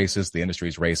racist. The industry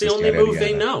is racist. The only move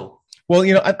they know. Well,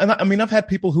 I mean, I've had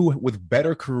people who with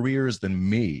better careers than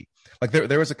me. Like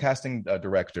there was a casting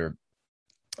director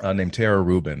named Tara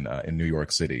Rubin in New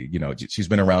York City. She's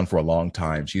been around for a long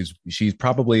time. She's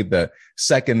probably the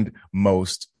second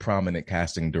most prominent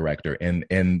casting director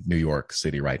in New York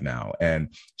City right now. And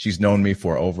she's known me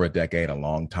for over a decade, a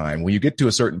long time. When you get to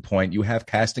a certain point, you have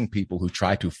casting people who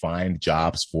try to find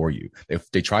jobs for you.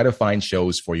 They try to find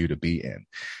shows for you to be in.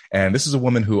 And this is a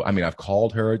woman who, I've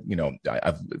called her,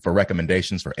 for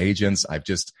recommendations for agents. I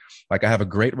have a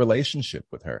great relationship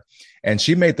with her. And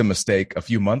she made the mistake a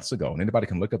few months ago, and anybody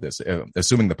can look at this,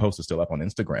 assuming the post is still up on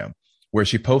Instagram, where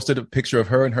she posted a picture of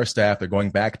her and her staff. They're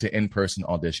going back to in-person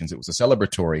auditions. It was a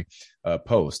celebratory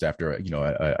post after,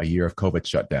 a year of COVID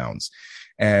shutdowns.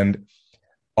 And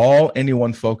all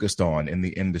anyone focused on in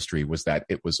the industry was that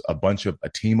it was a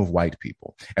team of white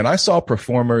people. And I saw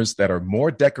performers that are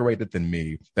more decorated than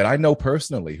me that I know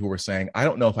personally who were saying, I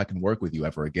don't know if I can work with you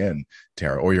ever again,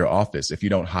 Tara, or your office, if you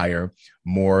don't hire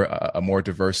a more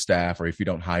diverse staff, or if you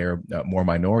don't hire more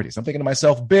minorities. I'm thinking to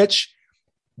myself, bitch,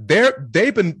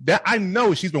 I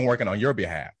know she's been working on your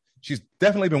behalf. She's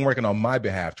definitely been working on my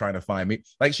behalf, trying to find me.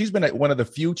 Like, she's been one of the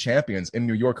few champions in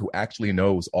New York who actually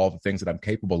knows all the things that I'm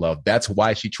capable of. That's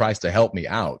why she tries to help me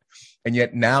out. And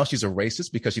yet now she's a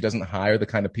racist because she doesn't hire the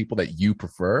kind of people that you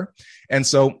prefer. And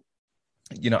so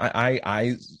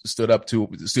I stood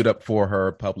up for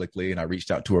her publicly, and I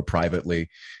reached out to her privately,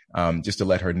 just to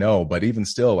let her know. But even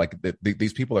still, like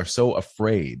these people are so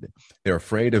afraid. They're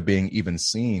afraid of being even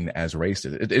seen as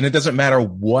racist. And it doesn't matter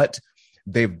what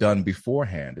they've done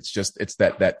beforehand. It's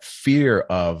that fear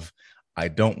of, I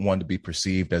don't want to be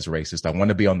perceived as racist. I want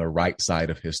to be on the right side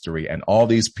of history. And all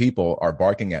these people are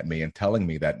barking at me and telling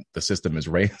me that the system is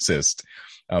racist.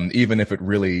 Even if it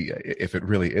really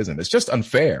isn't. It's just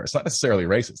unfair. It's not necessarily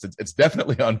racist. It's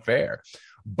definitely unfair.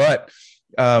 But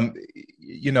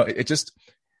it just,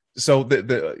 so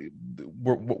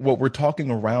what we're talking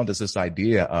around is this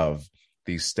idea of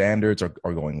these standards are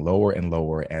going lower and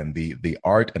lower, and the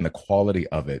art and the quality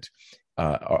of it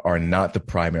are not the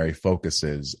primary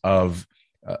focuses of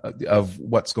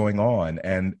what's going on.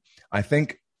 And I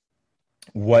think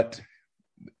what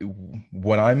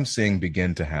I'm seeing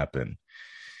begin to happen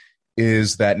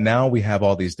is that now we have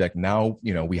all these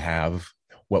we have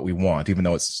what we want, even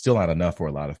though it's still not enough for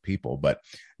a lot of people. But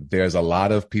there's a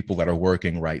lot of people that are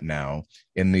working right now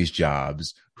in these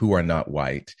jobs who are not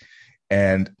white.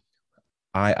 And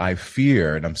I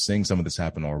fear, and I'm seeing some of this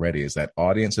happen already, is that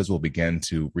audiences will begin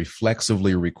to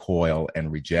reflexively recoil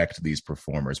and reject these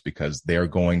performers because they're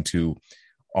going to,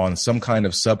 on some kind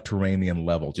of subterranean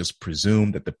level, just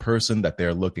presume that the person that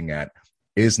they're looking at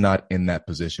is not in that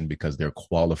position because they're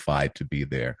qualified to be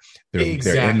there. They're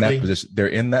in that position. They're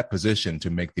in that position to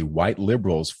make the white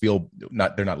liberals feel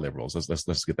they're not liberals.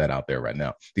 Let's get that out there right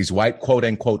now. These white quote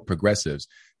unquote progressives,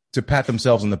 to pat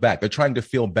themselves on the back. They're trying to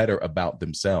feel better about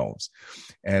themselves.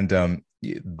 And I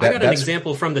got an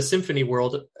example from the symphony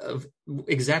world of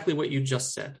exactly what you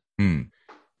just said.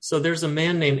 So there's a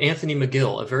man named Anthony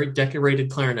McGill, a very decorated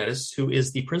clarinetist who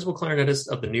is the principal clarinetist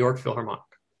of the New York Philharmonic.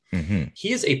 Mm-hmm.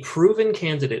 He is a proven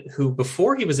candidate who,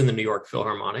 before he was in the New York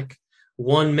Philharmonic,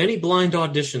 won many blind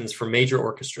auditions for major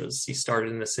orchestras. He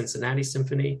started in the Cincinnati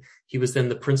Symphony. He was then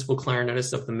the principal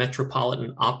clarinetist of the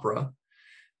Metropolitan Opera,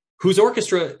 whose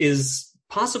orchestra is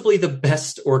possibly the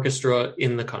best orchestra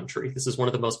in the country. This is one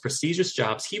of the most prestigious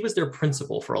jobs. He was their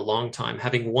principal for a long time,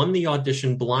 having won the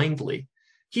audition blindly.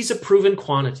 He's a proven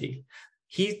quantity.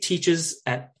 He teaches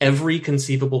at every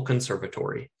conceivable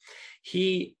conservatory.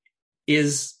 He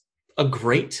is a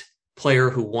great player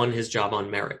who won his job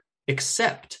on merit,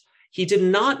 except he did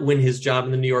not win his job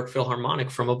in the New York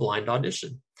Philharmonic from a blind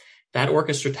audition. That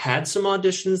orchestra had some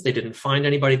auditions. They didn't find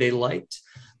anybody they liked.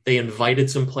 They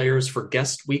invited some players for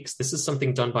guest weeks. This is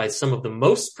something done by some of the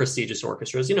most prestigious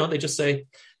orchestras. They just say,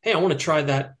 hey, I want to try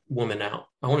that woman out.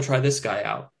 I want to try this guy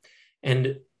out.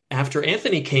 And after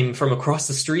Anthony came from across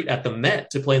the street at the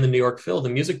Met to play in the New York Phil, the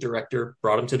music director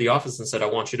brought him to the office and said, I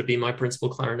want you to be my principal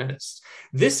clarinetist.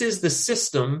 This is the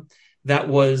system that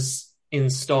was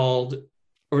installed,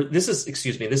 this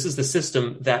is the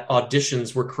system that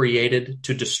auditions were created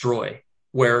to destroy,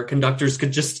 where conductors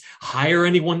could just hire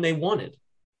anyone they wanted.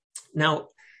 Now,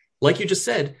 like you just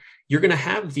said, you're going to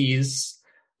have these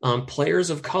players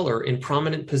of color in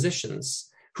prominent positions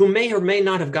who may or may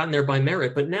not have gotten there by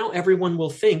merit, but now everyone will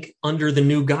think under the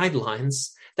new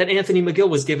guidelines that Anthony McGill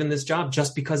was given this job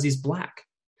just because he's Black.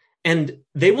 And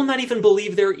they will not even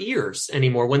believe their ears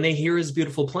anymore. When they hear his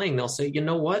beautiful playing, they'll say, you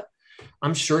know what?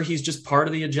 I'm sure he's just part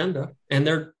of the agenda. And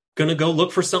they're going to go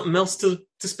look for something else to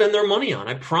spend their money on.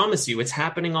 I promise you, it's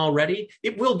happening already.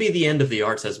 It will be the end of the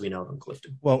arts as we know them,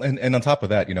 Clifton. Well, and on top of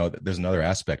that, there's another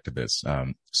aspect to this.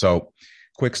 So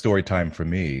quick story time for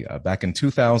me. Back in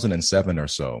 2007 or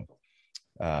so,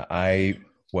 I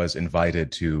was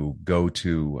invited to go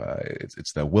to,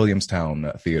 it's the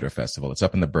Williamstown Theater Festival. It's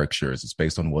up in the Berkshires. It's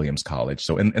based on Williams College.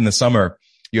 So in the summer,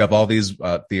 you have all these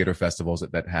theater festivals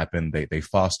that happen. They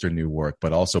foster new work,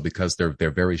 but also because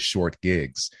they're very short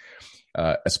gigs,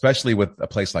 especially with a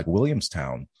place like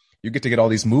Williamstown, you get all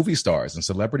these movie stars and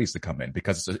celebrities to come in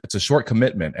because it's a short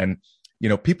commitment. And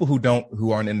people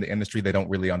who aren't in the industry, they don't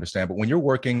really understand. But when you're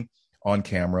working on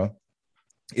camera,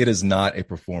 it is not a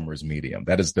performer's medium.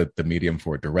 That is the medium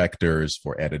for directors,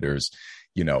 for editors.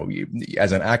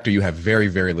 As an actor, you have very,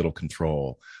 very little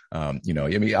control.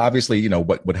 Obviously,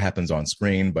 what happens on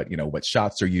screen, but what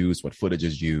shots are used, what footage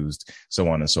is used, so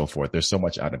on and so forth. There's so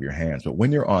much out of your hands. But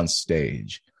when you're on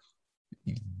stage,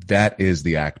 that is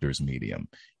the actor's medium.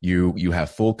 You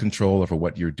have full control over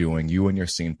what you're doing. You and your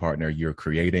scene partner, you're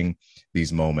creating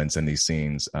these moments and these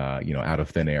scenes, out of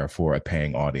thin air for a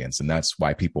paying audience. And that's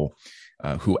why people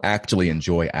who actually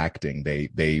enjoy acting,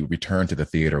 they return to the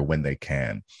theater when they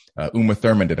can. Uma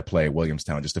Thurman did a play,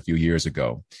 Williamstown, just a few years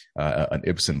ago, an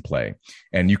Ibsen play.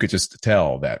 And you could just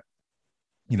tell that,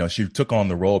 she took on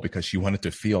the role because she wanted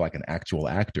to feel like an actual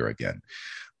actor again.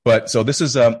 But so this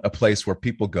is a place where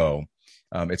people go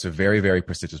It's a very, very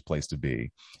prestigious place to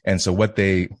be. And so what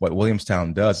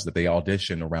Williamstown does is that they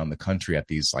audition around the country at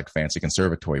these like fancy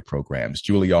conservatory programs,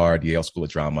 Juilliard, Yale School of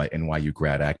Drama, NYU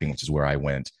Grad Acting, which is where I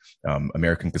went,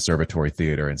 American Conservatory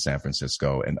Theater in San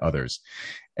Francisco, and others.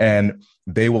 And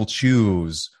they will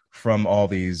choose from all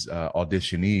these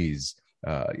auditionees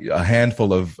a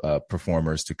handful of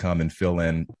performers to come and fill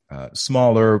in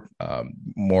smaller,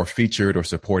 more featured or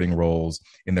supporting roles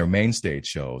in their main stage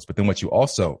shows. But then what you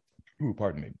also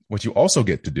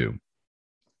get to do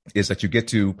is that you get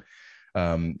to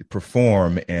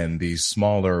perform in these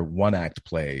smaller one-act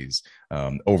plays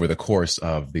over the course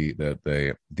of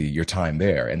your time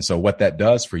there. And so what that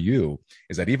does for you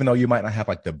is that even though you might not have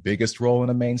like the biggest role in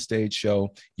a main stage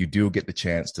show, you do get the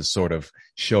chance to sort of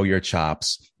show your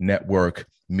chops, network,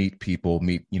 meet people,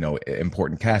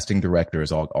 important casting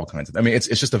directors, all kinds of, it's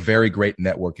just a very great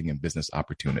networking and business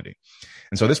opportunity.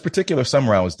 And so this particular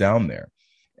summer I was down there,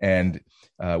 and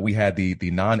we had the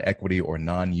non-equity or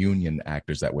non-union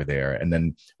actors that were there. And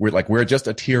then we're just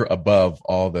a tier above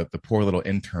all the poor little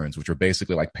interns, which were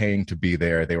basically like paying to be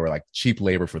there. They were like cheap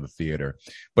labor for the theater,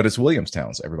 but it's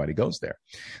Williamstown, so everybody goes there.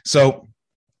 So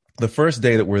the first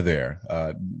day that we're there,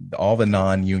 all the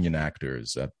non-union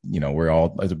actors,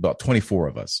 there's about 24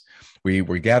 of us. We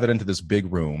were gathered into this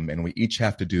big room, and we each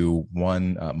have to do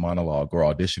one monologue or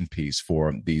audition piece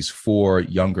for these 4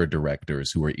 younger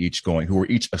directors who are each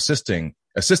assistant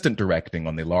directing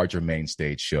on the larger main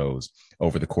stage shows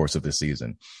over the course of the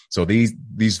season. So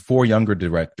these 4 younger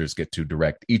directors get to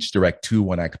direct 2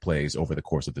 one-act plays over the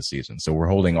course of the season. So we're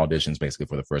holding auditions basically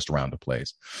for the first round of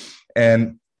plays.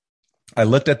 And I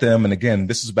looked at them, and again,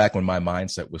 this is back when my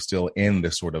mindset was still in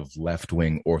this sort of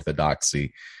left-wing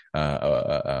orthodoxy.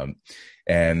 And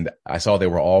I saw they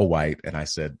were all white, and I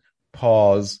said,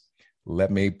 pause,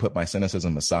 let me put my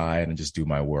cynicism aside and just do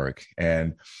my work.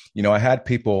 And, I had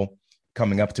people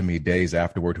coming up to me days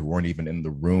afterward who weren't even in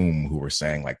the room who were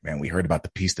saying like, man, we heard about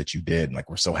the piece that you did. And, like,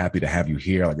 we're so happy to have you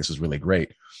here. Like, this is really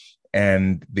great.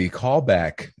 And the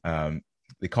callback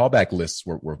lists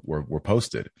were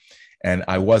posted, and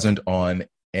I wasn't on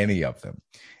any of them.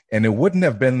 And it wouldn't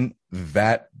have been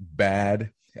that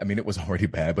bad. It was already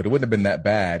bad, but it wouldn't have been that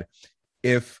bad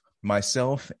if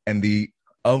myself and the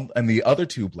other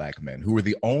 2 Black men, who were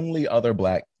the only other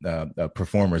Black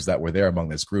performers that were there among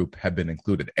this group, had been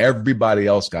included. Everybody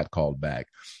else got called back.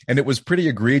 And it was pretty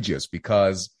egregious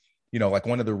because, like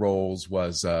one of the roles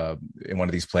was in one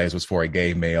of these plays was for a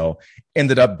gay male,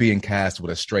 ended up being cast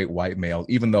with a straight white male,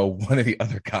 even though one of the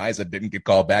other guys that didn't get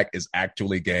called back is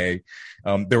actually gay.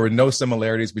 There were no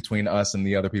similarities between us and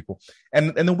the other people.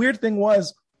 And the weird thing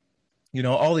was,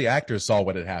 all the actors saw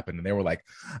what had happened, and they were like,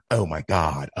 oh my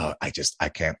God, I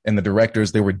can't. And the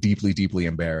directors, they were deeply, deeply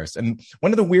embarrassed. And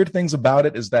one of the weird things about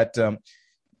it is that,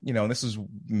 this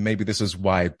is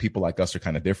why people like us are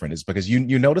kind of different, is because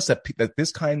you notice that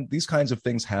these kinds of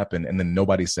things happen, and then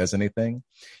nobody says anything.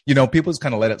 People just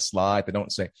kind of let it slide. They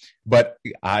don't say, but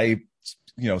I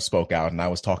spoke out, and I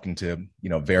was talking to,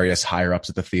 various higher ups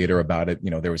at the theater about it.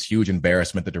 There was huge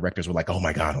embarrassment. The directors were like, oh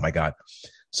my God.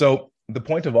 So the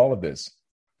point of all of this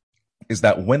is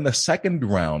that when the second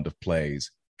round of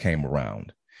plays came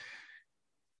around,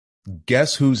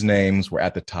 guess whose names were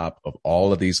at the top of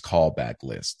all of these callback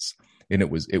lists? And it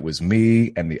was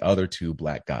me and the other 2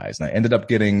 Black guys. And I ended up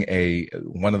getting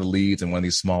one of the leads in one of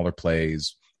these smaller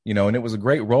plays, and it was a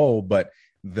great role, but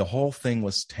the whole thing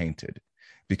was tainted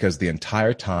because the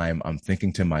entire time I'm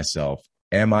thinking to myself,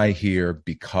 am I here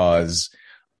because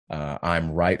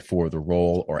I'm right for the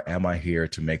role, or am I here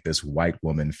to make this white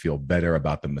woman feel better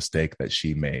about the mistake that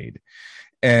she made?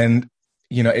 And,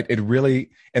 it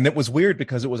really, and it was weird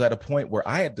because it was at a point where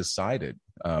I had decided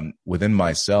within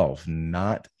myself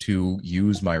not to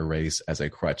use my race as a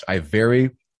crutch. I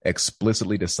very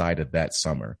explicitly decided that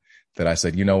summer that I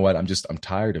said, you know what, I'm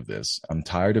tired of this. I'm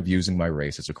tired of using my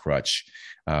race as a crutch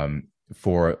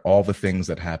for all the things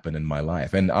that happen in my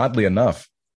life. And oddly enough,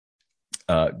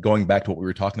 going back to what we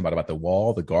were talking about the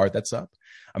wall, the guard that's up.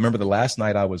 I remember the last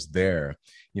night I was there,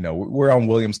 we're on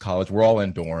Williams College. We're all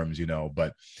in dorms,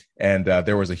 and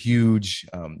there was a huge,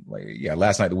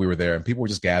 last night that we were there, and people were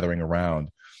just gathering around.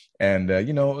 And,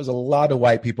 it was a lot of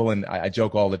white people. And I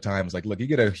joke all the time. It's like, look, you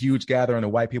get a huge gathering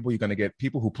of white people, you're going to get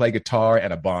people who play guitar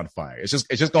and a bonfire. It's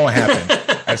just going to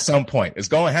happen at some point. It's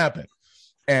going to happen.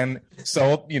 And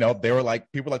so, they were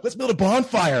like, people were like, let's build a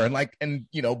bonfire and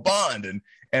bond.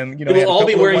 And we'll all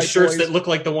be wearing shirts that look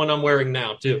like the one I'm wearing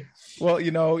now too. Well,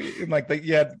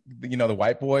 the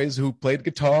white boys who played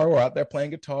guitar were out there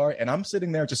playing guitar, and I'm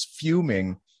sitting there just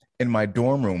fuming in my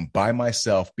dorm room by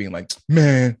myself, being like,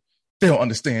 man, They don't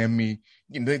understand me.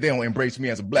 They don't embrace me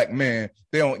as a black man.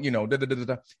 They don't, da, da, da, da,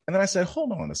 da. And then I said,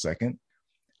 hold on a second.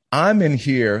 I'm in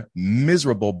here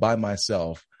miserable by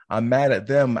myself. I'm mad at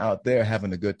them out there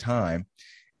having a good time.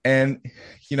 And,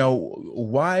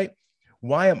 why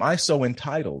am I so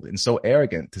entitled and so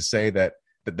arrogant to say that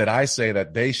I say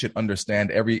that they should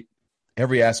understand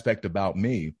every aspect about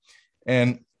me?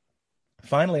 And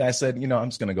finally I said, I'm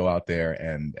just going to go out there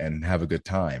and have a good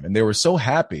time. And they were so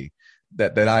happy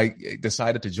that I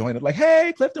decided to join it. Like,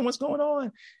 hey, Clifton, what's going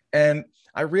on? And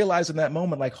I realized in that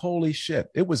moment, like, holy shit,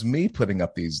 it was me putting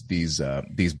up these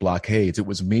blockades. It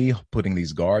was me putting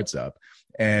these guards up.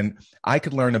 And I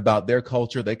could learn about their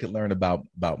culture. They could learn about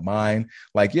mine.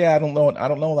 Like, yeah, I don't know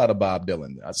a lot of Bob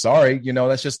Dylan. Sorry,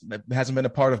 that hasn't been a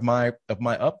part of my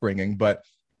upbringing. But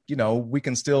we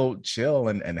can still chill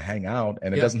and hang out,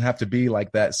 and it doesn't have to be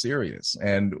like that serious.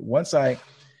 And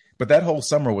but that whole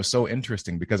summer was so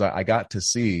interesting because I got to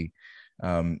see.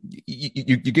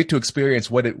 You get to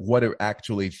experience what it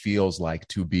actually feels like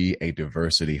to be a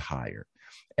diversity hire.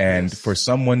 And for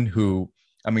someone who,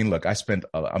 look,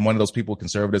 I'm one of those people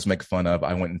conservatives make fun of.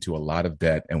 I went into a lot of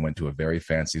debt and went to a very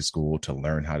fancy school to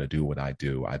learn how to do what I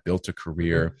do. I built a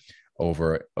career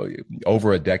over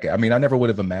a decade. I never would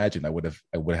have imagined I would have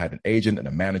had an agent and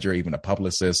a manager, even a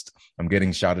publicist. I'm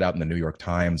getting shouted out in the New York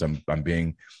Times. I'm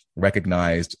being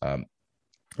recognized.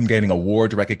 I'm getting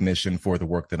award recognition for the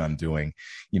work that I'm doing.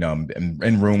 I'm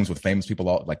in rooms with famous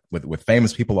people, with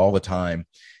famous people all the time.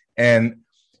 And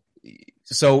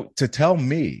so to tell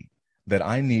me that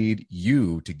I need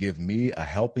you to give me a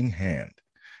helping hand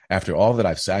after all that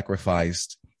I've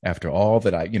sacrificed, after all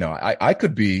that I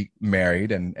could be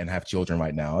married and have children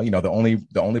right now. The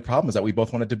only problem is that we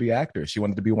both wanted to be actors. She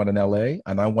wanted to be one in LA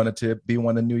and I wanted to be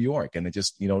one in New York. And it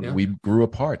just, we grew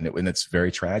apart and it's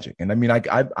very tragic. And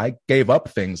I gave up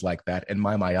things like that in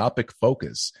my myopic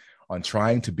focus on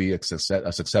trying to be a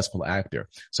successful actor.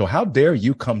 So how dare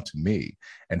you come to me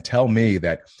and tell me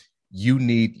that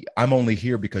I'm only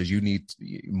here because you need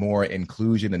more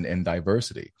inclusion and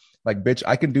diversity. Like, bitch,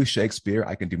 I can do Shakespeare.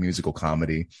 I can do musical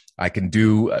comedy. I can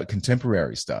do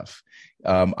contemporary stuff.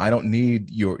 I don't need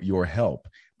your help,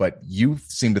 but you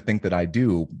seem to think that I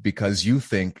do because you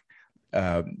think,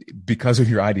 because of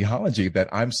your ideology, that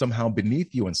I'm somehow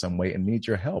beneath you in some way and need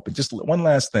your help. And just one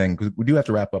last thing, because we do have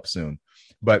to wrap up soon,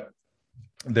 but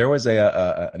there was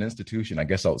an institution, I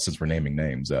guess, since we're naming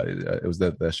names, it was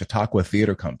the Chautauqua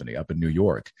Theater Company up in New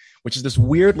York, which is this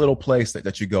weird little place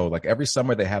that you go. Like every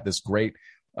summer they have this great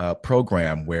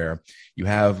program where you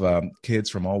have kids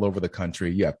from all over the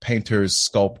country. You have painters,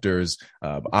 sculptors,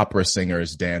 opera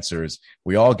singers, dancers.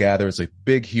 We all gather. It's a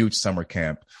big, huge summer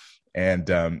camp. And,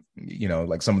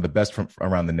 like some of the best from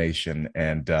around the nation.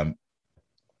 And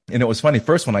it was funny.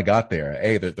 First, when I got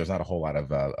there, there's not a whole lot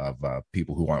of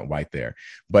people who aren't white there,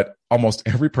 but almost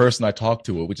every person I talked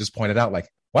to would just point it out like,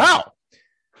 wow,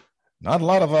 not a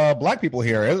lot of black people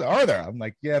here, are there? I'm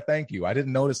like, yeah, thank you. I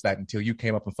didn't notice that until you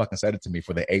came up and fucking said it to me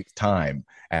for the 8th time,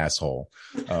 asshole.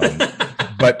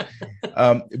 But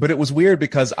it was weird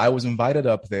because I was invited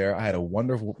up there. I had a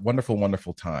wonderful, wonderful,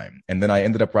 wonderful time. And then I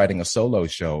ended up writing a solo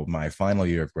show my final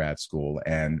year of grad school.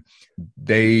 And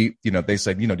they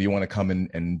said, do you want to come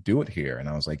and do it here? And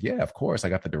I was like, yeah, of course. I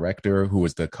got the director who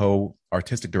was the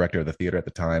co-artistic director of the theater at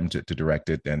the time to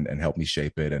direct it and help me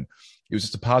shape it. And it was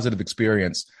just a positive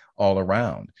experience all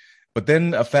around. But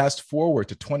then fast forward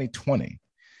to 2020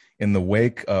 in the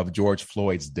wake of George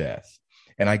Floyd's death.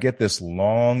 And I get this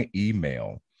long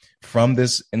email from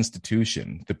this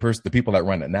institution, the people that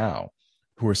run it now,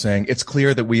 who are saying, it's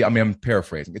clear that I'm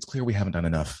paraphrasing, it's clear we haven't done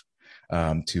enough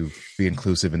to be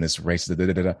inclusive in this race.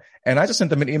 And I just sent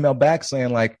them an email back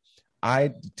saying, like,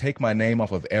 I take my name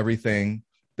off of everything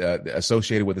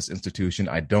associated with this institution.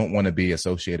 I don't want to be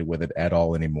associated with it at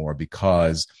all anymore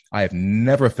because I have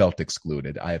never felt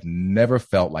excluded. I have never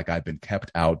felt like I've been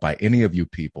kept out by any of you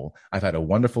people. I've had a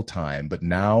wonderful time, but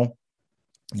now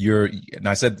and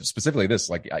I said specifically this,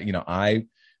 like, I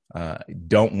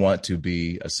don't want to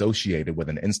be associated with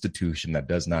an institution that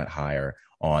does not hire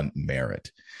on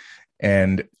merit.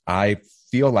 And I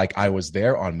feel like I was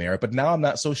there on merit, but now I'm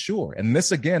not so sure. And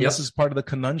this, again, This is part of the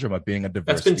conundrum of being a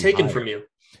diversity that's been taken hire. From you.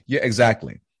 Yeah,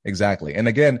 exactly. And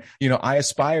again, I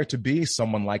aspire to be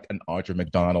someone like an Audra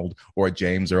McDonald or a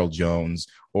James Earl Jones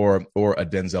or a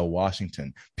Denzel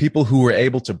Washington, people who were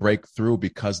able to break through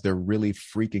because they're really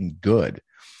freaking good.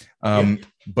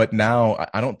 But now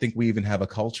I don't think we even have a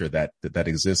culture that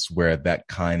exists where that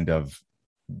kind of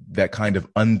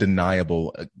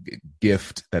undeniable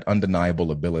gift, that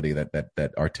undeniable ability,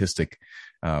 that artistic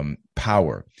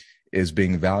power is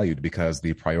being valued because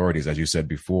the priorities, as you said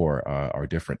before, are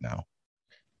different now.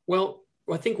 Well,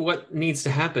 I think what needs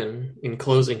to happen in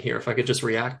closing here, if I could just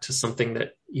react to something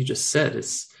that you just said,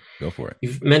 is Go for it.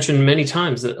 you've mentioned many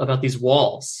times about these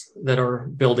walls that are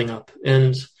building up.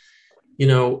 And, you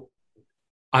know,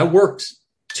 I worked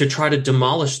to try to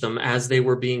demolish them as they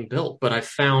were being built. But I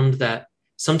found that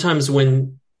sometimes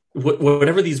when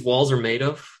whatever these walls are made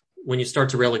of, when you start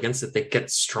to rail against it, they get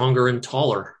stronger and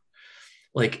taller.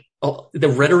 Like the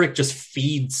rhetoric just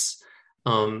feeds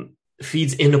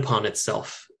in upon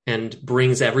itself and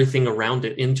brings everything around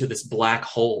it into this black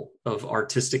hole of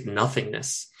artistic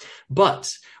nothingness.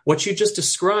 But what you just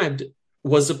described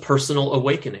was a personal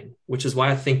awakening, which is why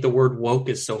I think the word woke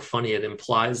is so funny. It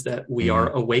implies that we are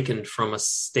awakened from a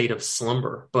state of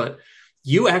slumber. But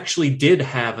you actually did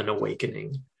have an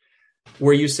awakening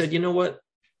where you said, you know what?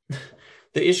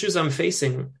 The issues I'm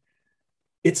facing,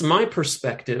 it's my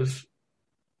perspective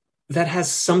that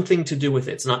has something to do with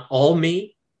it. It's not all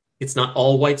me. It's not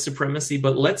all white supremacy,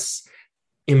 but let's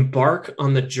embark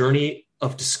on the journey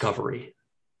of discovery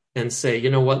and say, you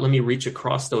know what? Let me reach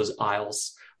across those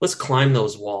aisles. Let's climb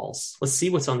those walls. Let's see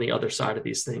what's on the other side of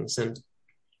these things. And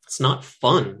it's not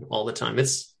fun all the time.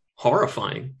 It's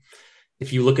horrifying.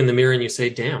 If you look in the mirror and you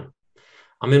say, damn,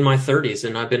 I'm in my 30s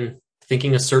and I've been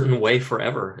thinking a certain way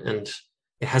forever. And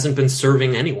it hasn't been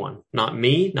serving anyone, not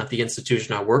me, not the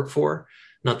institution I work for,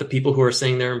 not the people who are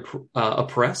saying they're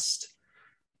oppressed.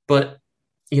 But,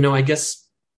 you know, I guess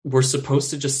we're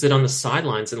supposed to just sit on the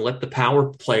sidelines and let the power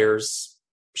players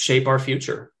shape our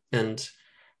future. And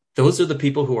those are the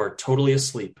people who are totally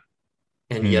asleep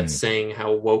and yet saying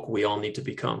how woke we all need to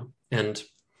become. And,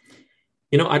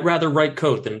 you know, I'd rather write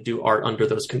code than do art under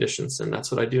those conditions. And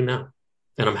that's what I do now.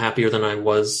 And I'm happier than I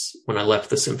was when I left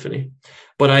the symphony.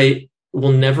 But I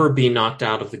will never be knocked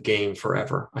out of the game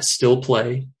forever. I still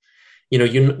play. You know,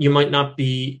 you might not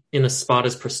be in a spot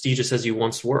as prestigious as you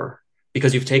once were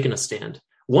because you've taken a stand.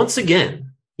 Once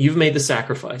again, you've made the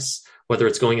sacrifice, whether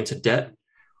it's going into debt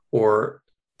or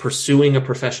pursuing a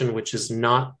profession which is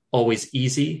not always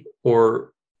easy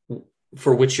or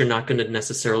for which you're not going to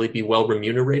necessarily be well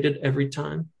remunerated every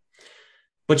time.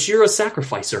 But you're a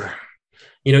sacrificer.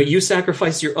 You know, you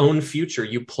sacrifice your own future.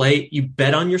 You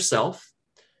bet on yourself.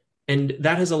 And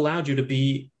that has allowed you to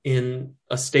be in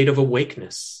a state of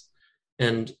awakeness.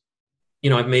 And,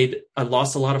 you know, I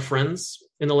lost a lot of friends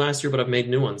in the last year, but I've made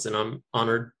new ones and I'm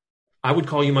honored. I would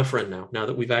call you my friend now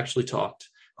that we've actually talked.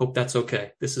 Hope that's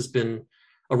okay. This has been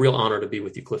a real honor to be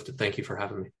with you, Clifton. Thank you for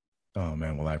having me. Oh,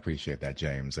 man. Well, I appreciate that,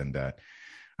 James. And I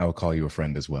will call you a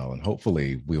friend as well. And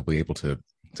hopefully we'll be able to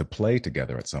play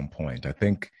together at some point. I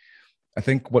think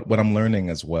what I'm learning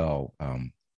as well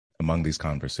among these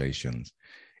conversations,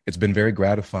 it's been very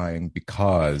gratifying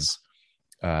because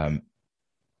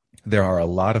there are a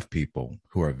lot of people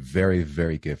who are very,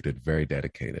 very gifted, very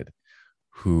dedicated,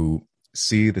 who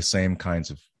see the same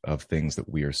kinds of things that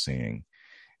we are seeing.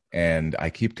 And I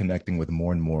keep connecting with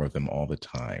more and more of them all the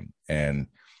time. And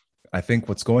I think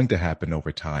what's going to happen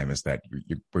over time is that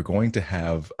we're going to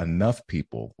have enough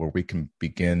people where we can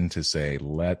begin to say,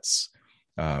 let's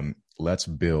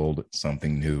build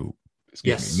something new,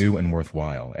 new and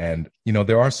worthwhile. And, you know,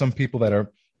 there are some people that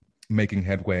are making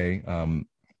headway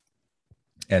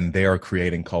and they are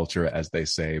creating culture, as they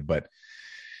say, but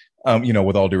you know,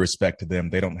 with all due respect to them,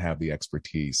 they don't have the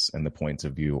expertise and the points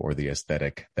of view or the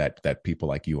aesthetic that people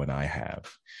like you and I have.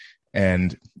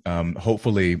 And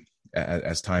hopefully,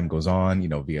 as time goes on, you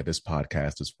know, via this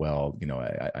podcast as well, you know,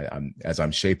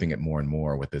 I'm shaping it more and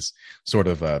more with this sort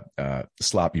of a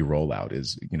sloppy rollout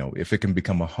is, you know, if it can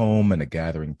become a home and a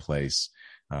gathering place,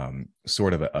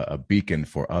 sort of a beacon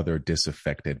for other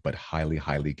disaffected but highly,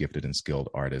 highly gifted and skilled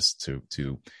artists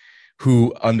to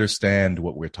who understand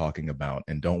what we're talking about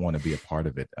and don't want to be a part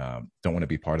of it, don't want to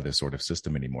be part of this sort of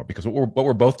system anymore. Because what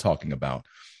we're both talking about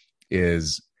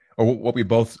is, or what we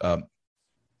both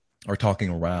are talking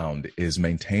around is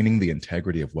maintaining the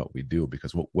integrity of what we do,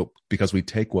 because we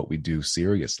take what we do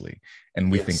seriously and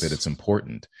we think that it's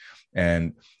important.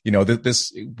 And, you know,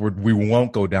 we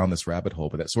won't go down this rabbit hole,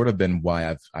 but that's sort of been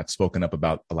why I've spoken up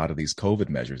about a lot of these COVID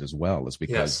measures as well, is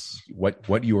because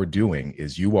what you are doing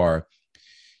is you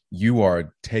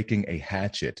are taking a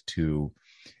hatchet to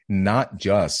not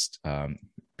just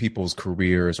people's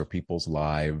careers or people's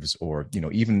lives, or, you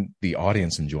know, even the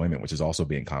audience enjoyment, which is also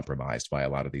being compromised by a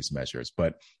lot of these measures,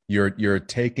 but you're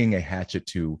taking a hatchet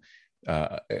to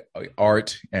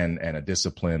art and a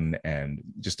discipline and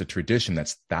just a tradition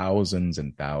that's thousands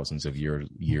and thousands of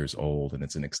years old, and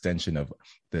it's an extension of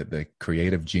the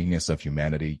creative genius of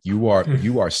humanity. You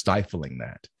are stifling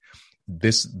that.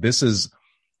 This is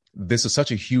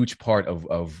such a huge part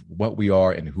of what we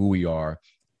are and who we are.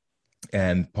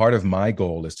 And part of my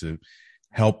goal is to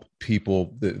help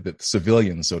people, the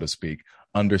civilians, so to speak,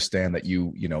 understand that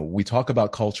we talk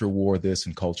about culture war this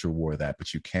and culture war that,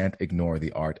 but you can't ignore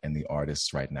the art and the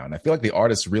artists right now. And I feel like the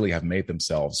artists really have made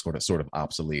themselves sort of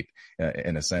obsolete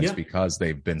in a sense, because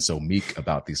they've been so meek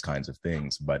about these kinds of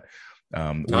things. But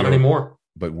not anymore.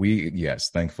 But yes,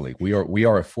 thankfully, we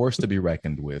are a force to be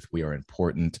reckoned with. We are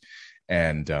important.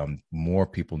 And more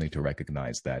people need to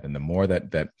recognize that. And the more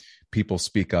that people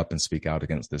speak up and speak out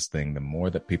against this thing, the more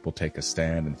that people take a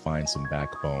stand and find some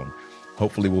backbone,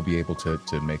 hopefully we'll be able to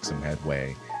make some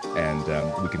headway, and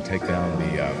we can take down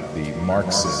the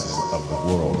Marxists of the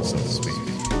world, so to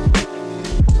speak.